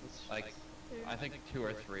see? Like, Two. I think 2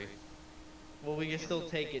 or 3. Well, we can still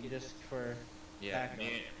take it just for. Yeah, Backup.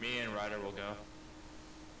 me and Ryder will go.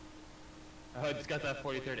 Oh, it's got that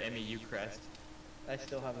 43rd MEU crest. I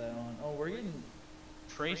still have that on. Oh, we're getting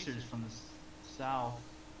tracers from the south.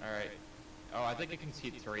 Alright. Oh, I think I can see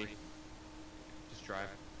 3. Just drive.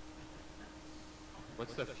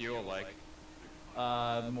 What's the fuel like?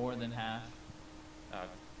 More than half. Oh,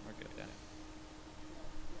 we're good then.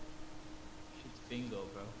 Shit's bingo,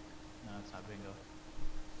 bro. No, it's not bingo.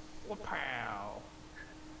 Wow.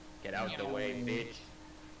 Get out the way, bitch.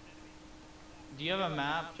 Do you have a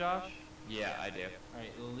map, Josh? Yeah, I do.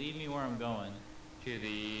 Alright, lead me where I'm going. To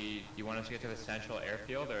the... You want us to get to the central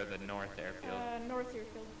airfield or the north airfield? North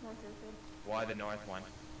airfield. North airfield. Why the north one?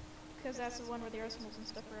 Because that's the one where the arsenals and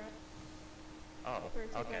stuff are at. Oh, Where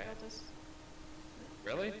it's okay. about this.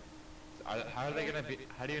 Really? How are they gonna be...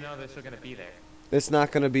 How do you know they're still gonna be there? It's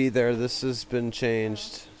not going to be there. This has been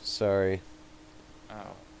changed. Sorry. Oh,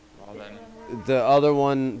 well then... The other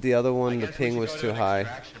one, the I the guess we ping should was go to too an high.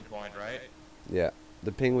 extraction point, right? Yeah,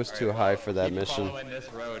 the ping was Alright, too well, high for that keep mission. following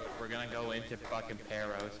this road. We're gonna go into fucking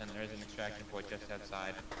Peros, and there's an extraction point just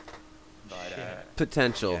outside. But, Shit.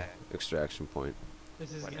 Potential yeah. extraction point.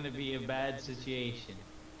 This is What? gonna be a bad situation.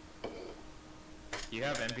 You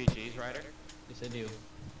have MPGs, Ryder? Yes, I do.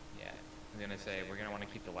 Yeah. I'm gonna say, we're gonna wanna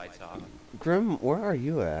keep the lights off. Grim, where are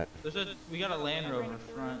you at? We got a Land Rover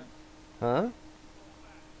front. Huh?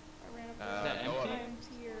 I ran up Uh, Is that go up. empty?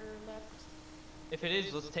 to your left. If it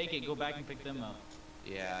is, let's take it, go back and pick them up.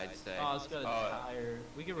 Yeah, I'd say. Oh, it's got a Oh, tire.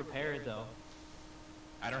 We can repair it though.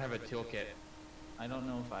 I don't have a toolkit. I don't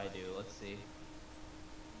know if I do. Let's see.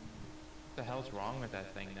 What the hell's wrong with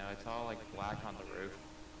that thing now? It's all like black on the roof.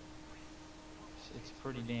 It's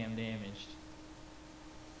pretty damn damaged.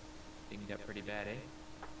 Dinged up pretty bad, eh?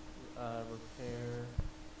 Repair.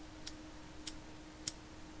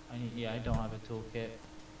 Yeah, I don't have a toolkit. Okay,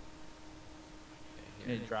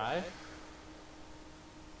 Can it drive?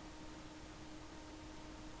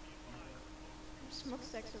 There's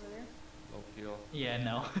smokestacks over there. Low fuel. Yeah,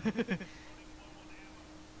 no.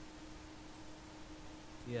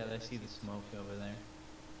 Yeah, I see the smoke over there.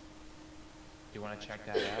 Do you want to check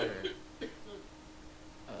that out, or?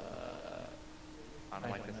 I don't I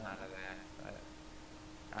like the don't know. sound of that, but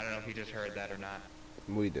I don't know if you just heard that or not.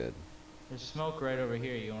 We did. There's smoke right over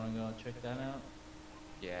here. You wanna go check that out?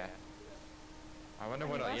 Yeah. I wonder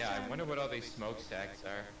what. Yeah, I wonder what all these smokestacks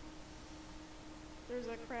are. There's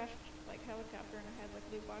a crashed like helicopter and it had like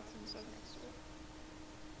loot boxes and stuff next to it.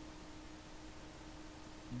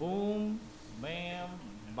 Boom, bam,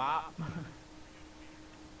 bop.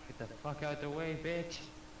 Get the fuck out the way, bitch.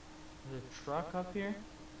 There's a truck up here.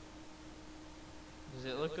 Does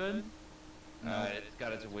it look good? It's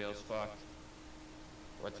got its wheels fucked.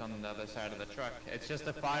 What's on the other side of the truck? It's just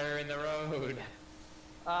a fire in the road.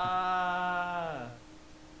 Ah.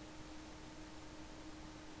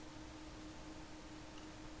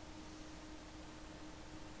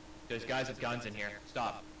 There's guys with guns in here.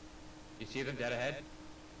 Stop. You see them dead ahead?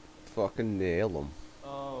 Fucking nail them.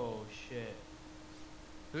 Oh shit.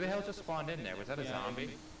 Who the hell just spawned in there? Was that a Yeah, zombie?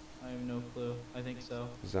 I have no clue. I think so.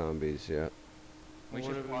 Zombies, yeah. We What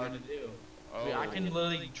should are we park- gonna do? Oh, I can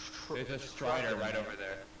literally. there's a Strider right over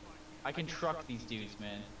there. I can truck these dudes,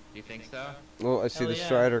 man. You think so? Oh, I see Hell the yeah.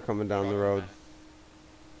 Strider coming down the road.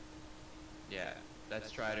 Yeah, that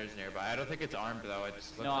Strider's nearby. I don't think it's armed though. It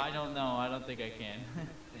just looks No, like I don't know. I don't think I can.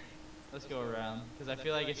 Let's go around. Because I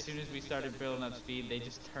feel like as soon as we started building up speed, they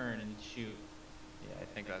just turn and shoot. Yeah, I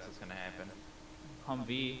think that's what's gonna happen.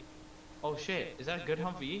 Humvee. Oh shit, is that a good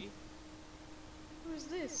Humvee? Who's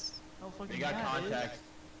this? Oh fucking We got yeah, it is.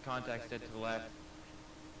 contacts dead to the left.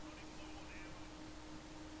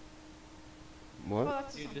 Oh, What?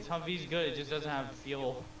 that's Dude, this Humvee's good, it just doesn't have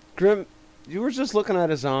fuel. Grim, you were just looking at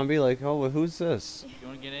a zombie like, oh, well, who's this? You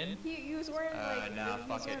wanna get in? He was wearing like nah,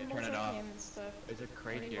 he was fuck it, wearing turn it off. multi-cam and stuff. There's a And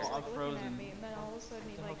crate he here. was Oh, like I'm looking at frozen. me, and then all of a sudden What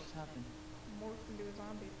he the hell like just happened? morphed into a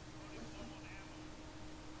zombie.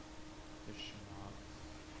 There's schmuck.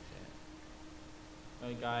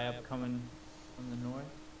 A guy up coming from the north.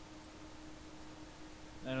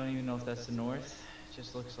 I don't even know if that's the north. It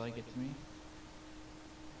just looks like it to me.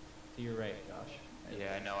 To your right, Josh. Right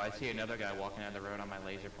Yeah, I know. I see another guy walking down the road on my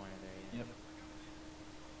laser pointer there. Yeah. Yep.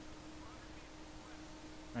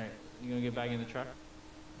 Alright, you gonna get back in the truck?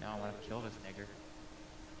 No, I want to kill this nigger.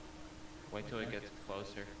 Wait till it gets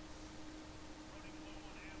closer.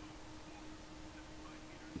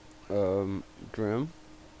 Grim?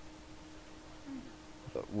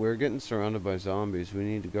 We're getting surrounded by zombies. We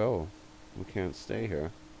need to go. We can't stay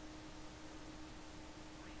here.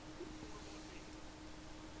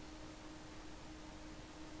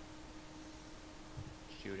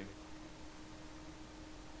 Shooting.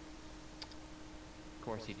 Of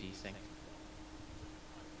course he desynced.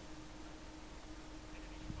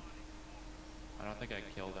 I don't think I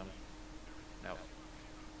killed him. Nope.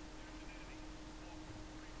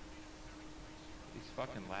 He's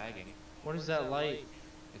fucking lagging. What is that light?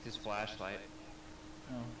 It's his flashlight.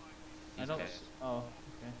 Oh. I He's don't. dead. Oh,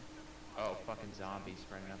 okay. Oh, fucking zombies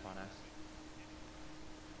springing up on us.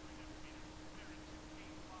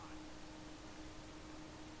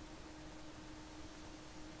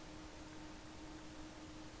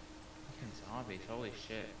 Fucking zombies, holy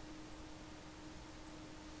shit.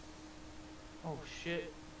 Oh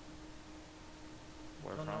shit.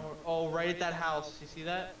 Where Don't from? know where- Oh, right at that house. You see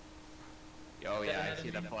that? Oh yeah, That I see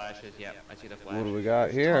the enemy? flashes. Yep, I see the What flashes. do we got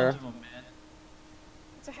Tons here? of them, man.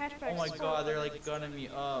 It's a hatchback. Oh my so god, they're like gunning me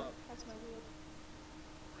up. That's my wheel.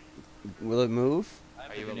 Will it move?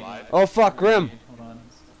 Are you alive? Oh fuck, Grim! Hold on.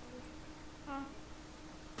 Huh?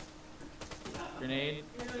 Grenade.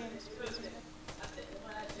 Your game's freezing.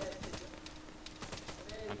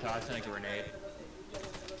 I'm tossing a grenade.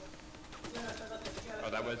 Oh,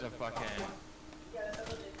 that was a fucking. No.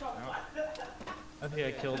 I think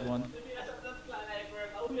I killed one.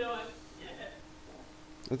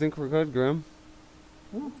 I think we're good, Grim.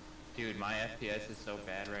 Dude, my FPS is so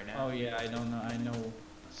bad right now. Oh yeah, I don't know. I know.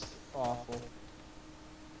 It's awful.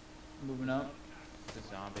 Moving up. There's a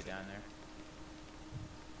zombie down there.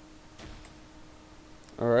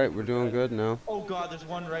 Alright, we're doing good now. Oh god, there's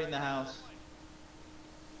one right in the house.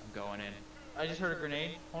 I'm going in. I just heard a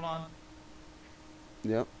grenade. Hold on.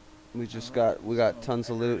 Yep. We got tons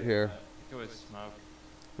of loot here. I think it was smoke.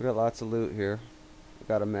 We got lots of loot here. We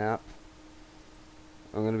got a map.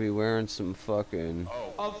 I'm gonna be wearing some fucking...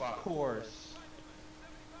 Oh, Of fuck. course.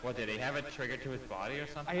 What, did he have a trigger to his body or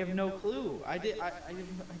something? I have no clue. I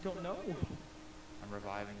don't know. I'm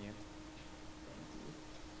reviving you.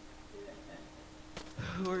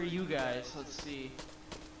 Who are you guys? Let's see.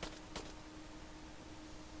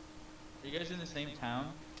 Are you guys in the same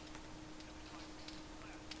town?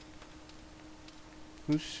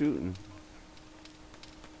 Who's shooting?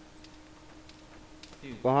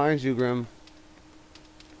 Dude, Behind you, Grim.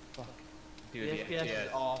 fuck. Dude, The the FPS is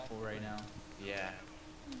FPS. awful right now. Yeah.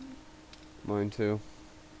 Mine too.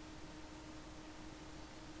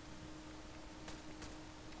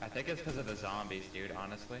 I think it's because of the zombies, dude,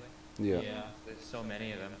 honestly. Yeah. There's so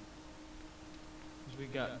many of them. 'Cause we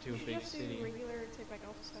got into a You big have to do city. regular take back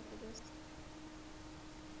alpha stuff for this.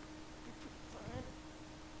 Fun.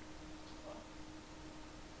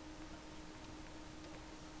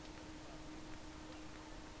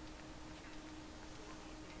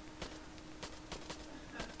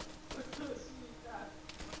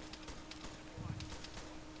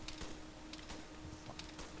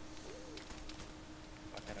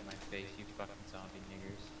 Fuck out of my face, you fucking zombie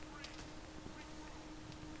niggers.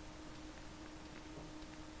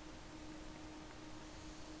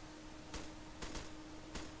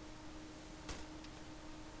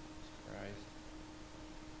 Surprise.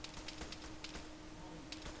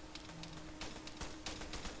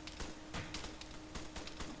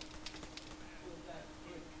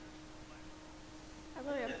 I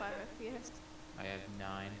literally have 5 FPS. I have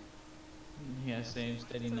 9. Yeah, same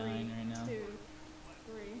steady 9 right now. 2,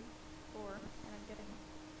 3, 4, and I'm getting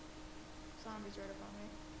zombies right up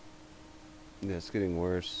on me. Yeah, it's getting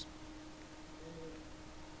worse.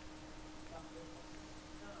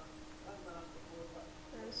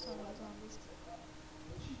 There's so many zombies.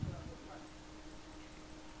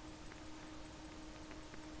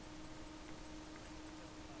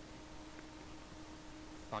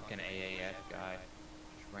 Fucking AAF guy.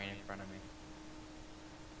 Just ran in front of me.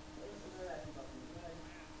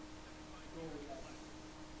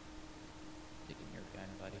 Taking your gun,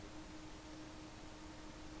 buddy.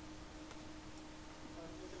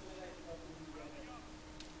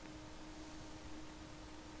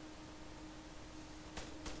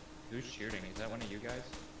 Who's shooting? Is that one of you guys?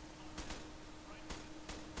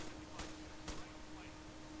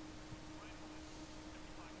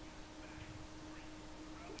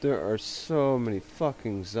 There are so many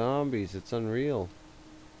fucking zombies. It's unreal.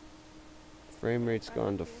 Frame rate's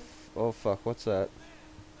gone to... oh fuck, what's that?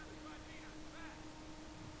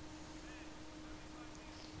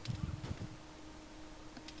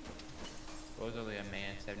 Supposedly a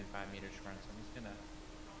man 75 meters front, so I'm just gonna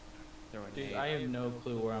throw a Dude, nade. I have no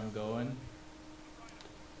clue where I'm going.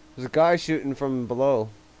 There's a guy shooting from below.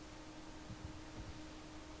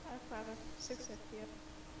 I have 5 6 FPS.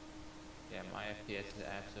 Yeah, my FPS is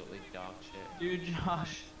absolutely dog shit. Dude,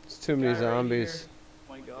 Josh. There's too many Guy right zombies. here.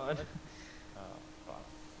 Oh my god. Oh, fuck.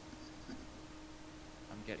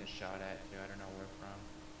 I'm getting shot at too, I don't know where from.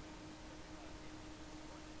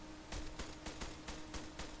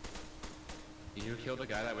 Did you kill the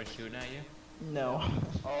guy that was shooting at you? No.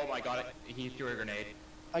 Oh my god, he threw a grenade.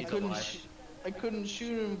 I He's couldn't alive. I couldn't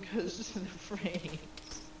shoot him because of the frames.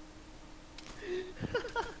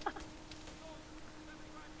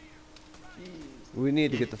 Jeez. We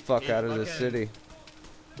need to get the fuck He out of this fucking- city.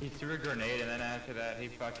 He threw a grenade and then after that he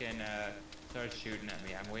fucking started shooting at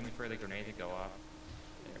me. I'm waiting for the grenade to go off.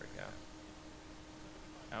 There we go.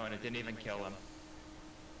 Oh, and it didn't even kill him.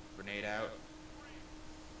 Grenade out.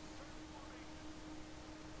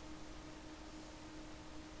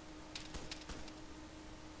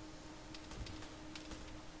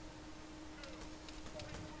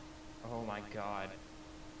 god.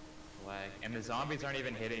 Lag. And the zombies aren't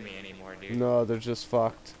even hitting me anymore, dude. No, they're just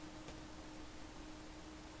fucked.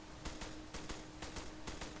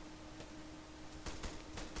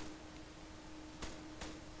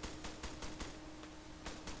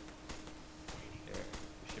 Here,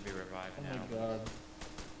 we should be revived Oh now. my god.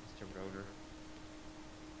 Mr. Rotor.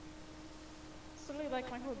 It's literally like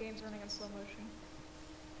my whole game's running in slow motion.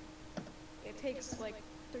 It takes like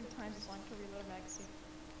 3 times as long to reload a magazine.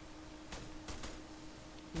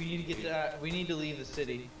 We need to get that. We need to leave the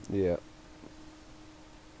city. Yeah.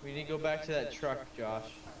 We need to go back to that truck, Josh.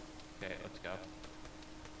 Okay, let's go.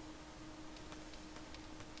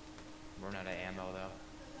 We're out of ammo though.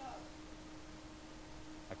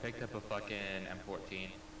 I picked up a fucking M14,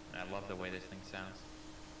 and I love the way this thing sounds.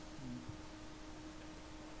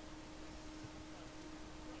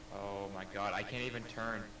 Oh my god, I can't even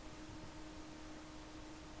turn.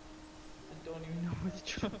 I don't even know where the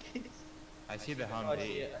truck is. I see the Oh, I see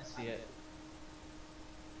Humvee. it. I see it.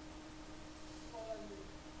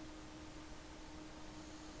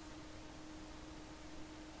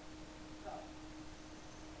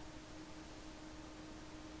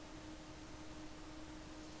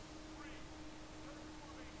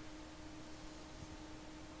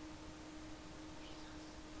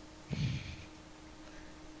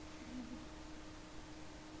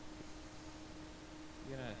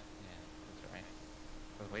 Yeah, that's right.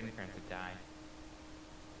 I was waiting for him to die.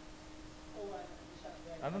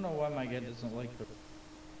 I don't know why my guy doesn't like the.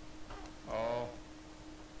 Oh,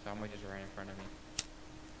 somebody just ran in front of me.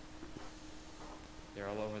 They're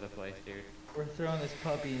all over the place, dude. We're throwing this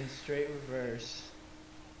puppy in straight reverse.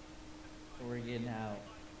 So we're getting out.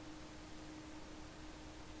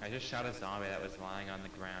 I just shot a zombie that was lying on the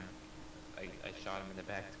ground. I shot him in the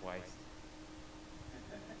back twice.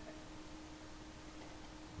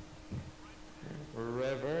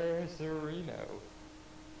 Reverse Reno.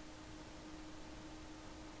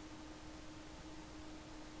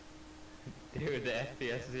 Dude, the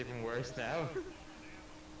FPS is even worse now.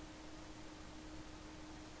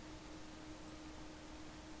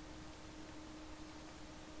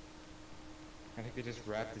 I think they just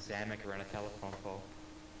wrapped the Zamek around a telephone pole.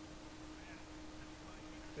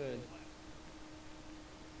 Good.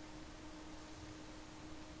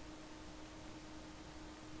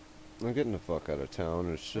 I'm getting the fuck out of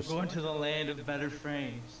town. It's We're just going to the land of better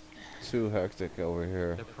frames. too hectic over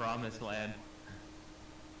here. The promised land.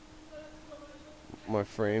 My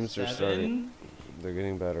frames are starting. 7? They're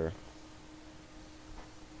getting better.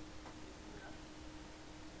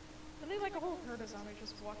 Literally like a whole herd of zombies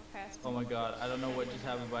just walked past Oh me. my god, I don't know what just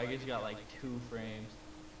happened, but I just got like 2 frames.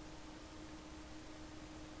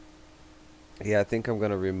 Yeah, I think I'm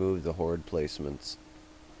gonna remove the horde placements.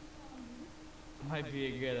 Might be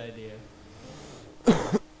a good idea.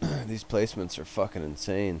 These placements are fucking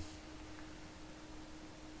insane.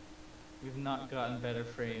 We've not gotten better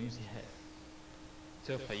frames yet.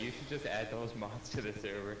 Sophia, you should just add those mods to the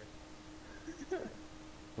server.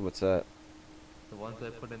 What's that? The ones I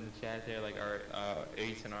put in the chat there, like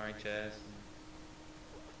Ace and RHS.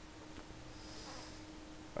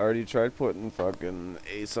 I already tried putting fucking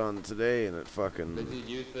Ace on today, and it Did fucking.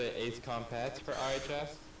 you use the Ace compats for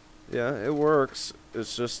RHS? Yeah, it works.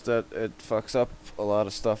 It's just that it fucks up a lot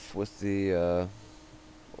of stuff with the.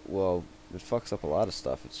 Well, it fucks up a lot of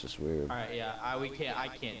stuff. It's just weird. Alright, yeah, I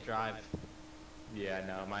can't drive. Yeah,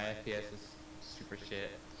 no, my FPS is super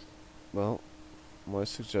shit. Well, my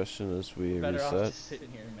suggestion is we Better off reset. just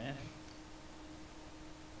sitting here, man.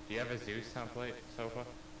 Do you have a Zeus template, Sofa?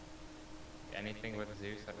 Anything with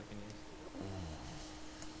Zeus that we can use?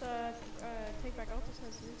 The Take Back Altus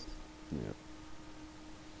has these. Yeah.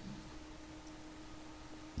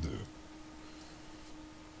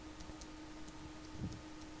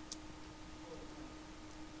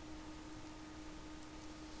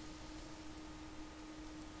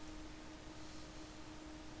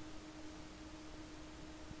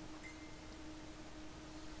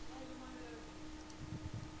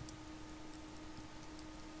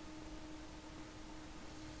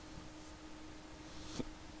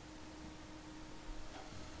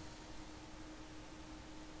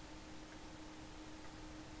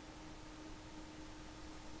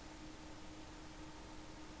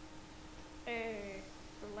 Hey,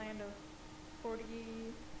 the land of 40,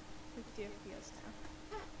 50 FPS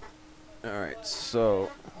now. All right, so.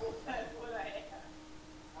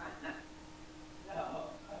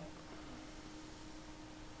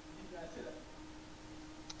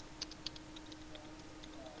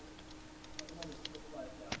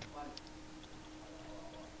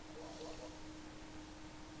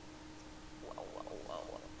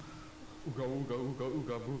 Ooga ooga ooga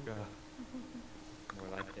ooga booga.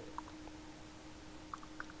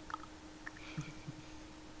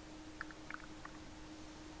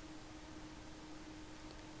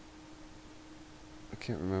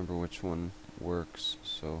 can't remember which one works,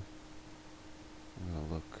 so I'm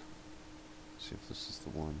gonna look. See if this is the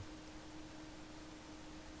one.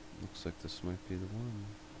 Looks like this might be the one.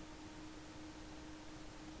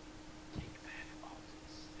 Take that. Oh,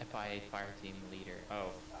 FIA fire team leader.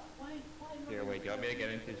 Oh. Here, wait, do you want me to get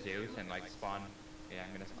into Zeus and like spawn? Yeah,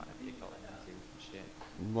 I'm gonna spawn a vehicle in Zeus and shit.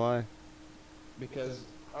 Why? Because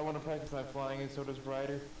I want to practice my flying, and so does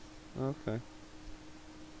Ryder. Okay.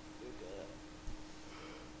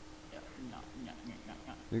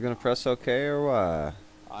 You're gonna press OK or what?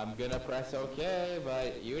 I'm gonna press OK,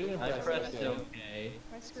 but you didn't I press pressed OK. okay.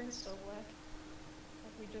 My screen's still black.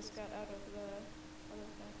 Like we just got out of the other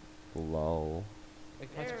thing. Lol.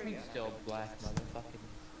 Like, my There we screen's go. still black, motherfucking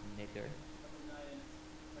nigger. I'm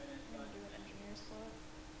gonna do an engineer slot.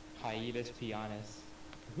 Hiatus pianus.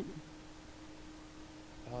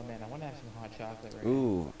 Oh man, I wanna have some hot chocolate right now.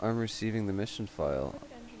 Ooh, I'm receiving the mission file.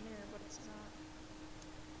 Click engineer, but it's not.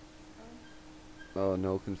 Oh,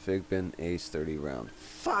 no config bin ace 30 round.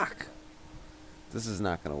 Fuck! This is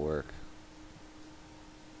not gonna work.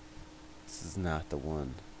 This is not the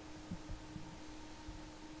one.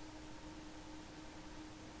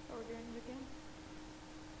 Oh, we're doing it again?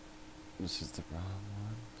 This is the wrong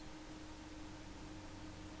one.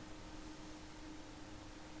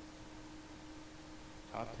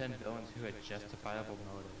 Top 10 villains who had justifiable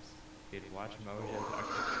motives. Dude, watch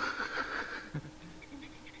Mojo.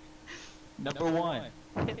 Number 1,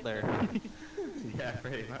 Hitler. Yeah,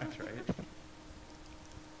 pretty much, right?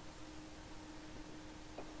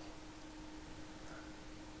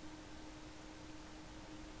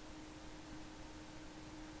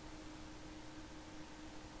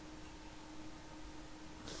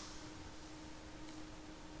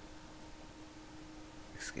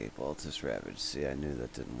 Escape Altus Ravage. See, I knew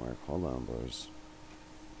that didn't work. Hold on, boys.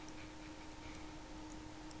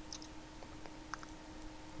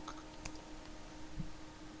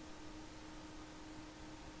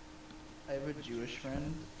 I have a Jewish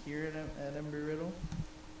friend here at Embry-Riddle,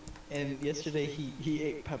 and yesterday he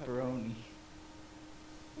ate pepperoni.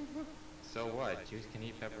 So what? Jews can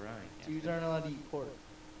eat pepperoni. Yeah. Jews aren't allowed to eat pork.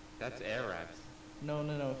 That's Arabs. No,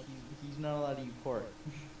 he's not allowed to eat pork.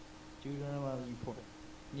 Jews aren't allowed to eat pork.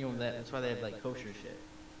 You know that. That's why they have like kosher shit.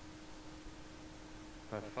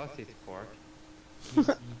 But Fuss eats pork. He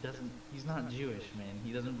doesn't. He's not Jewish, man.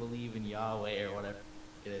 He doesn't believe in Yahweh or whatever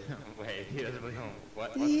it is. Wait, he doesn't believe in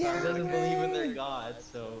what? He doesn't believe in their God,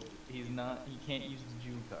 so he's not. He can't use the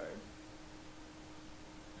Jew card.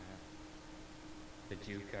 The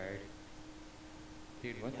Jew card.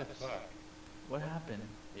 Dude, what the fuck? What happened?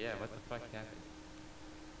 Yeah, what the fuck happened?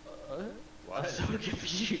 I'm What? so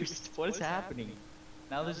confused. What is happening?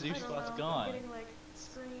 Now the Zeus I don't spot's know, gone. I'm getting like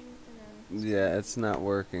screen and then. Yeah, it's not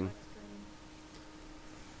working. Black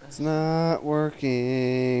screen. It's not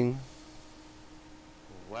working.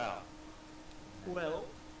 Well. Well,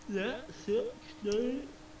 that's it.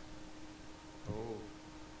 Oh.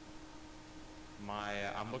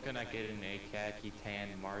 I'm looking at getting a khaki tan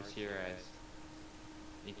Mars here as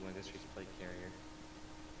Eagle Industries plate carrier.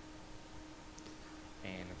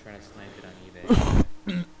 And I'm trying to slant it on eBay.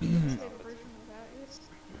 Is there a version without yours?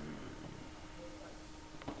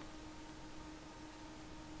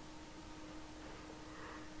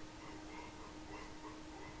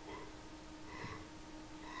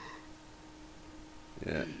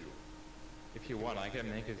 Yeah. If you want, I can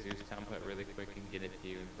make a Zeus template really quick and get it to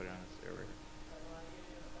you and put it on the server.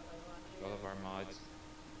 All of our mods.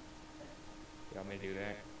 You want me to do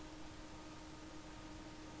that?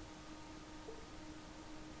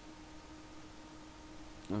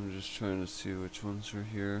 I'm just trying to see which ones are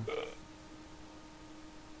here.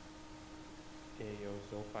 Yeah, yo,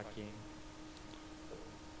 so fucking.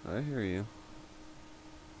 I hear you.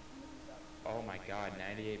 Oh my god,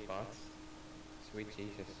 98 bucks? Sweet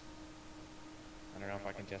Jesus. I don't know if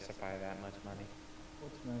I can justify that much money.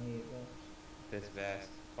 What's 98 bucks? This vest.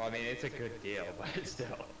 Well, I mean, it's a good deal, but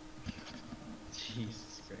still.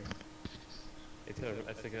 Jesus Christ.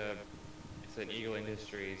 It's an Eagle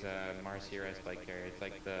Industries, Mars Heroes bike carrier. It's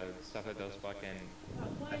like the stuff that those fucking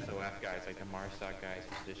SOF guys, like the Mars stock guys,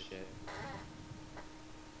 use this shit.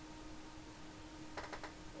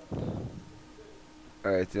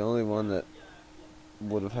 Alright, the only one that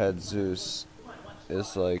would have had Zeus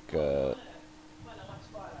is like,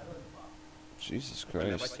 Jesus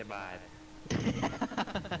Christ.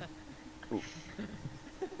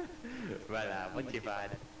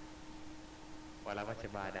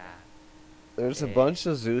 There's a bunch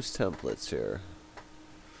of Zeus templates here.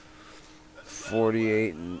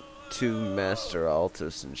 48 and 2 Master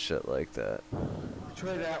Altus and shit like that.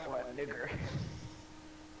 Try that one, nigger.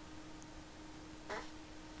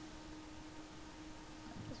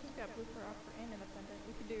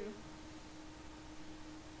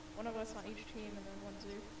 One of us on each team and then one zoo.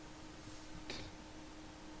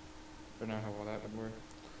 Don't know how well that would work.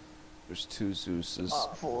 There's 2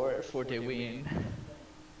 Zeuses. For the win.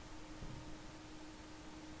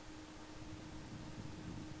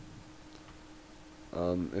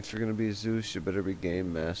 If you're gonna be Zeus, you better be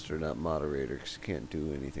game master, not moderator, 'cause you can't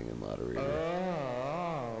do anything in moderator.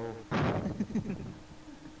 Oh.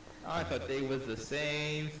 I thought they was the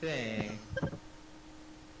same thing.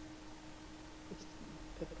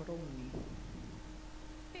 Pepperoni.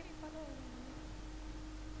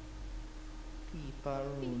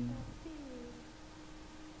 Pepperoni.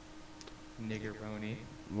 Niggeroni.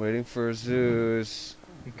 I'm waiting for Zeus.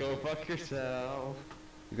 Go fuck yourself.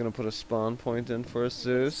 You're gonna put a spawn point in for us,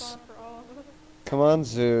 Zeus? Spawn for all of us. Come on,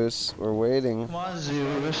 Zeus. We're waiting. Come on,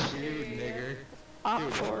 Zeus. Dude, nigger.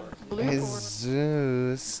 Op for blue Hey, for.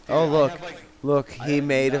 Zeus. Dude, Oh, I look. have, like, Look, I he have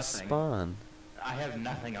made a nothing. spawn. I have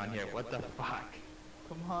nothing on here. What the fuck?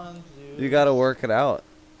 Come on, Zeus. You gotta work it out.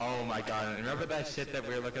 Oh my god. Remember that shit that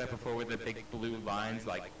we were looking at before with the big blue lines,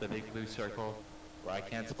 like the big blue circle where I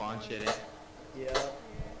can't spawn shit in? Yeah.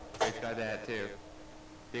 It's got that too.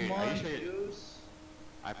 Dude, Come are on, you sure? Zeus.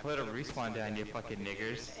 I put a respawn down, you fucking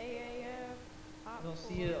niggers. AAF. I don't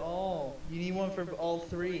see it all. You need one for all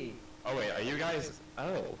 3. Oh wait, are you guys?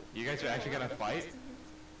 Oh, you guys are actually gonna fight?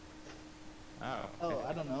 Oh. Oh,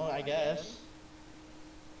 I don't know. I guess.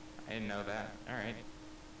 I didn't know that. All right.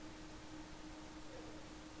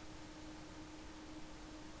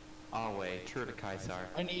 Always true to Kaisar.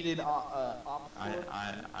 I needed op I 4.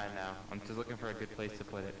 I know. I'm just looking for a good place to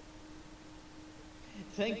put it.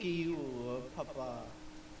 Thank you, Papa.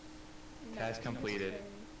 Task completed.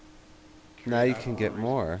 Now you can get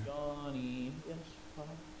more. Johnny, yes,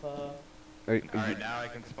 Papa. Alright, now I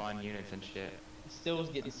can spawn units and shit. Still was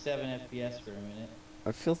getting 7 FPS for a minute.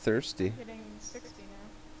 I feel thirsty. Getting 60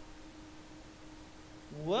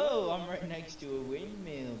 now. Whoa, I'm right next to a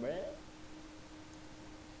windmill, bruh.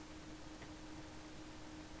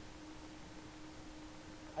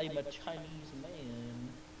 I'm a Chinese man,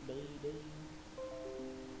 baby.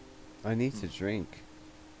 I need to drink.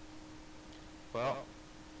 Well,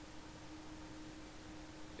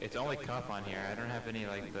 it's only cup on here. I don't have any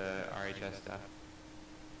like the RHS stuff.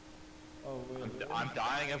 Oh, wait, I'm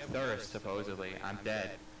dying of thirst, supposedly. I'm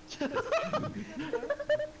dead.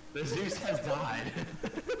 The Zeus has died.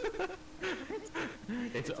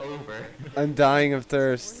 It's over. I'm dying of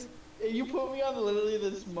thirst. You put me on literally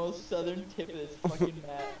this most southern tip of this fucking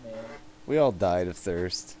map, man. We all died of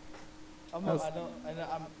thirst.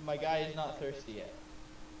 My guy is not thirsty yet.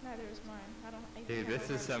 Neither is mine. I don't. I Dude, don't this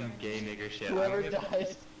have is some any. gay nigger shit. Whoever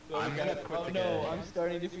dies. I'm gonna put Oh together. no, I'm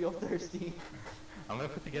starting to feel thirsty. I'm gonna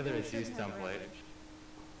put together a Zeus template.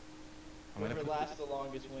 I'm gonna Whoever put, lasts the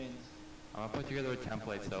longest wins. I'm gonna put together a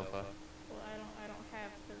template sofa. Well, I don't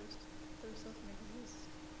have thirst. Thirst doesn't exist.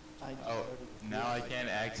 I just Oh, started now I feeling- can't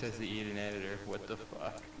access the Eden editor. What the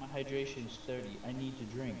fuck? My hydration is 30. I need to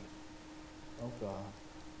drink. Oh god.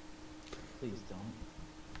 Please don't.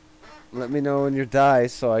 Let me know when you die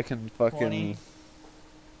so I can fucking... 20.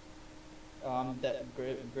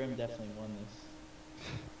 Grim definitely won this.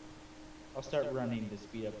 I'll start running to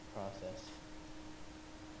speed up the process.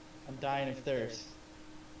 I'm dying of thirst.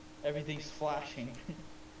 Everything's flashing.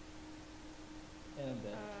 And I'm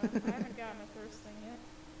dead. I haven't gotten a thirst thing yet.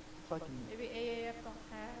 Fucking. Maybe AAF don't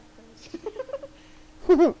have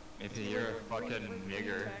thirst. Maybe you're a fucking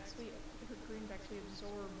nigger. Greenbacks, we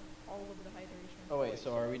absorb all of the hydration. Oh wait,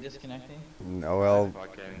 so are we disconnecting? No, well, I'm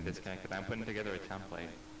fucking disconnected. I'm putting together a template.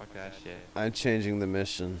 Fuck that shit. I'm changing the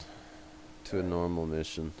mission to a normal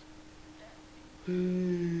mission.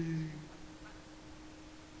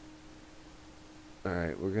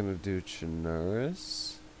 Alright, we're gonna do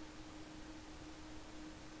Chinaris.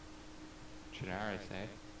 Chinaris, eh?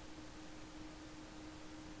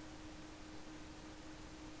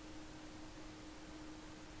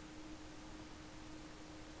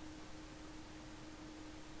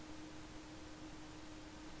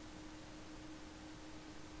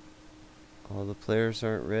 All the players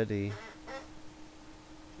aren't ready.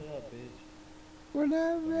 Shut up, bitch. We're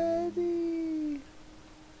not ready.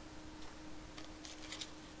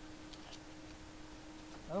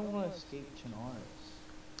 I don't want to escape Chinaris.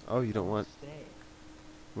 Oh, you don't want... Stay.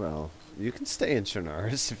 Well, you can stay in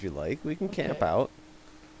Chinaris if you like. We can camp Okay. out.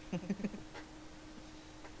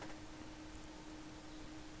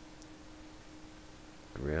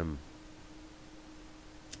 Grim.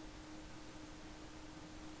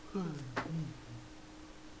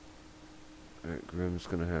 Alright, Grim's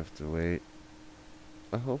gonna have to wait.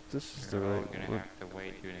 I hope this is the You're all right gonna one. have to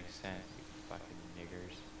wait to an extent, you fucking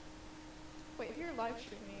niggers. Wait, if you're live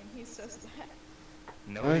streaming and he says that,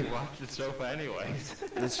 Nobody watched the sofa anyways.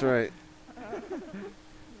 That's right.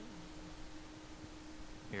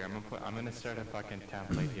 Here, I'm gonna start a fucking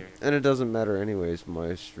template here. And it doesn't matter anyways.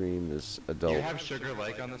 My stream is Do adult. you have Sugar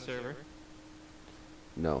Lake on the server?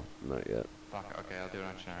 No, not yet. Fuck, okay, I'll do it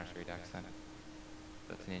on Shannara's Redux then.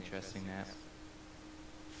 That's an interesting map.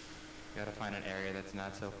 Gotta find an area that's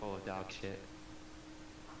not so full of dog shit.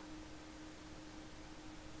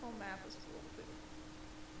 Whole map is full of food.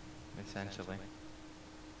 Essentially.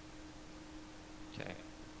 Okay.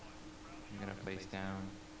 I'm gonna place down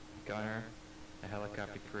a gunner, a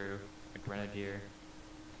helicopter crew, a grenadier,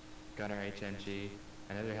 gunner HMG,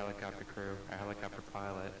 another helicopter crew, a helicopter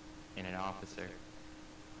pilot, and an officer.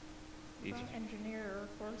 Each Not engineer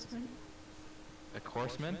or horseman. a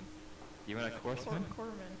courseman? You want a courseman?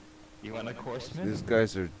 Corpsman. You want a courseman? These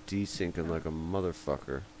guys are desyncing like a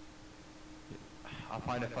motherfucker. I'll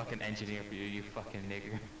find a fucking engineer for you, you fucking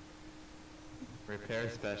nigger. Repair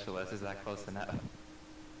specialist, is that close enough?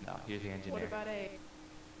 No, here's the engineer. What about a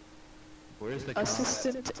Where's the combat?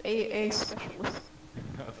 assistant AA specialist?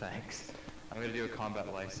 Oh, thanks. I'm gonna do a combat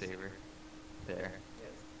lifesaver. There.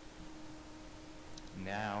 Yes.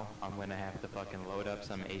 Now, I'm gonna have to fucking load up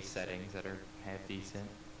some ace settings that are half decent.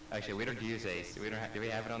 Actually, we don't use ace. We don't have, do we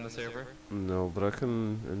have it on the server? No, but I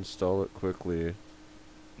can install it quickly.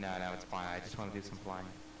 No, it's fine. I just want to do some flying.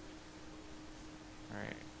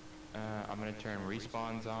 Alright. I'm gonna turn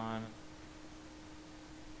respawns on.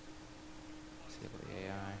 Disable the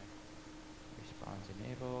AI. Respawns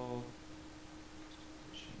enabled.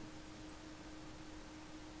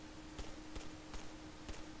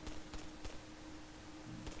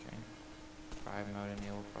 Okay. 5 mode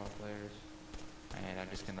enabled for all players. And I'm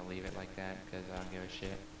just gonna leave it like that because I don't give a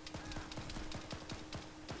shit.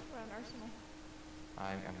 What about an arsenal?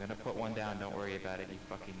 I'm gonna put one down, don't worry about it, you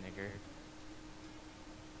fucking nigger.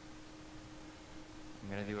 I'm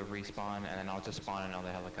gonna do a respawn, and then I'll just spawn in all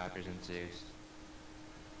the helicopters and Zeus.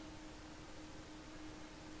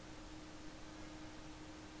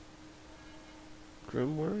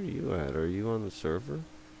 Grim, where are you at? Are you on the server?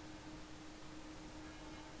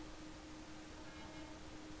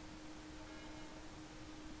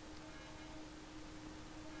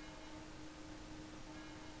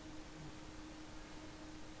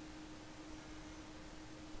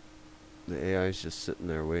 The AI's just sitting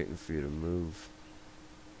there waiting for you to move.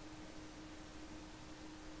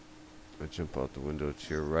 I'd jump out the window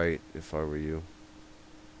to your right if I were you.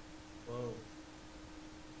 Whoa.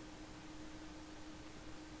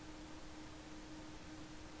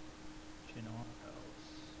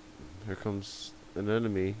 Here comes an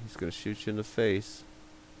enemy. He's gonna shoot you in the face.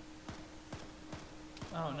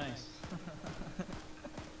 Oh, nice.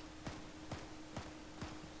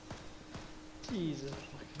 Jesus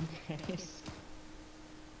fucking Christ.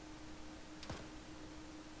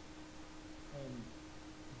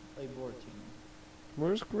 Play board team.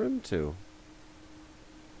 Where's Grim to?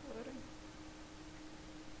 Loading.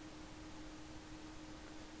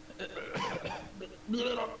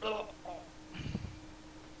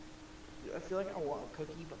 I feel like I want a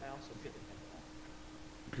cookie, but I also feel like I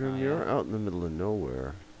don't. Grim, Oh, you're yeah. out in the middle of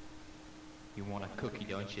nowhere. You want a cookie,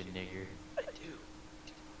 don't you, nigger? I do.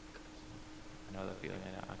 I know that feeling,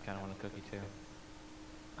 I kinda want a cookie too.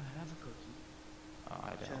 I have a cookie. Oh,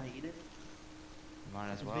 I Should don't. I eat it? Might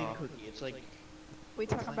as It's a well. big cookie. It's like We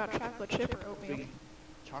talking about chocolate chip or oatmeal? big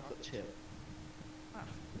chocolate chip. Ah.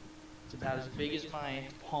 It's about as big as my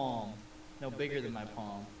palm. No, bigger than my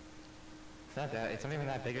palm. It's not even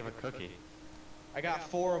that big of a cookie. I got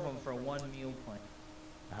 4 of them for one meal plan,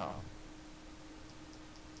 Oh.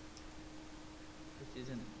 which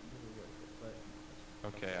isn't really worth it, but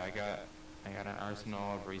Okay, I got an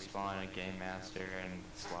arsenal of respawn and game master and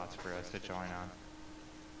slots for us to join on.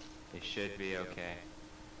 They should be okay.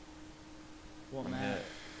 what I'm matter?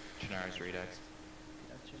 gonna Shannara's Redux.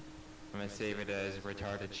 Gotcha. I'm gonna save it as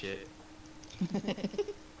retarded shit.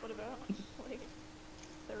 What about like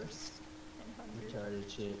thirst and hunger? Retarded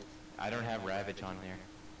shit. I don't have Ravage on there.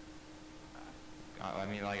 I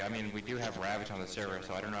mean, we do have Ravage on the server,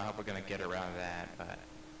 so I don't know how we're gonna get around that, but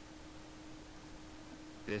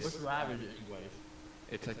What's this, Ravage anyway?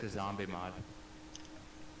 it's like the zombie mod.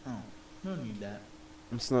 Oh, no need that.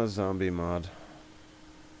 It's not a zombie mod.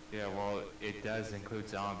 Yeah, well, it does include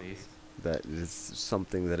zombies. That is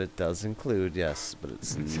something that it does include, yes, but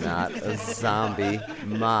it's not a zombie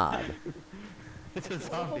mod. It's a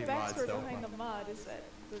The whole zombie mod backstory still. behind the mod is that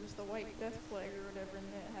there's the white death plague or whatever, and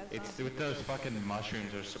it has It's zombies. with those fucking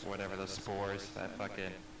mushrooms or whatever, those spores that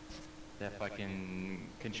fucking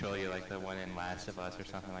control you like the one in Last of Us or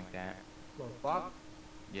something like that. Well, fuck.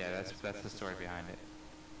 Yeah, that's the story behind it.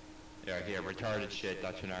 Yeah, here, retarded shit,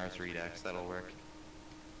 Dutch and Ars Redux, that'll work.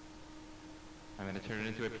 I'm gonna turn it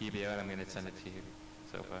into a PBO and I'm gonna send it to you,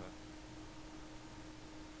 Sopa.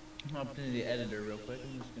 I'm up into the editor real quick.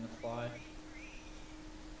 I'm just gonna fly.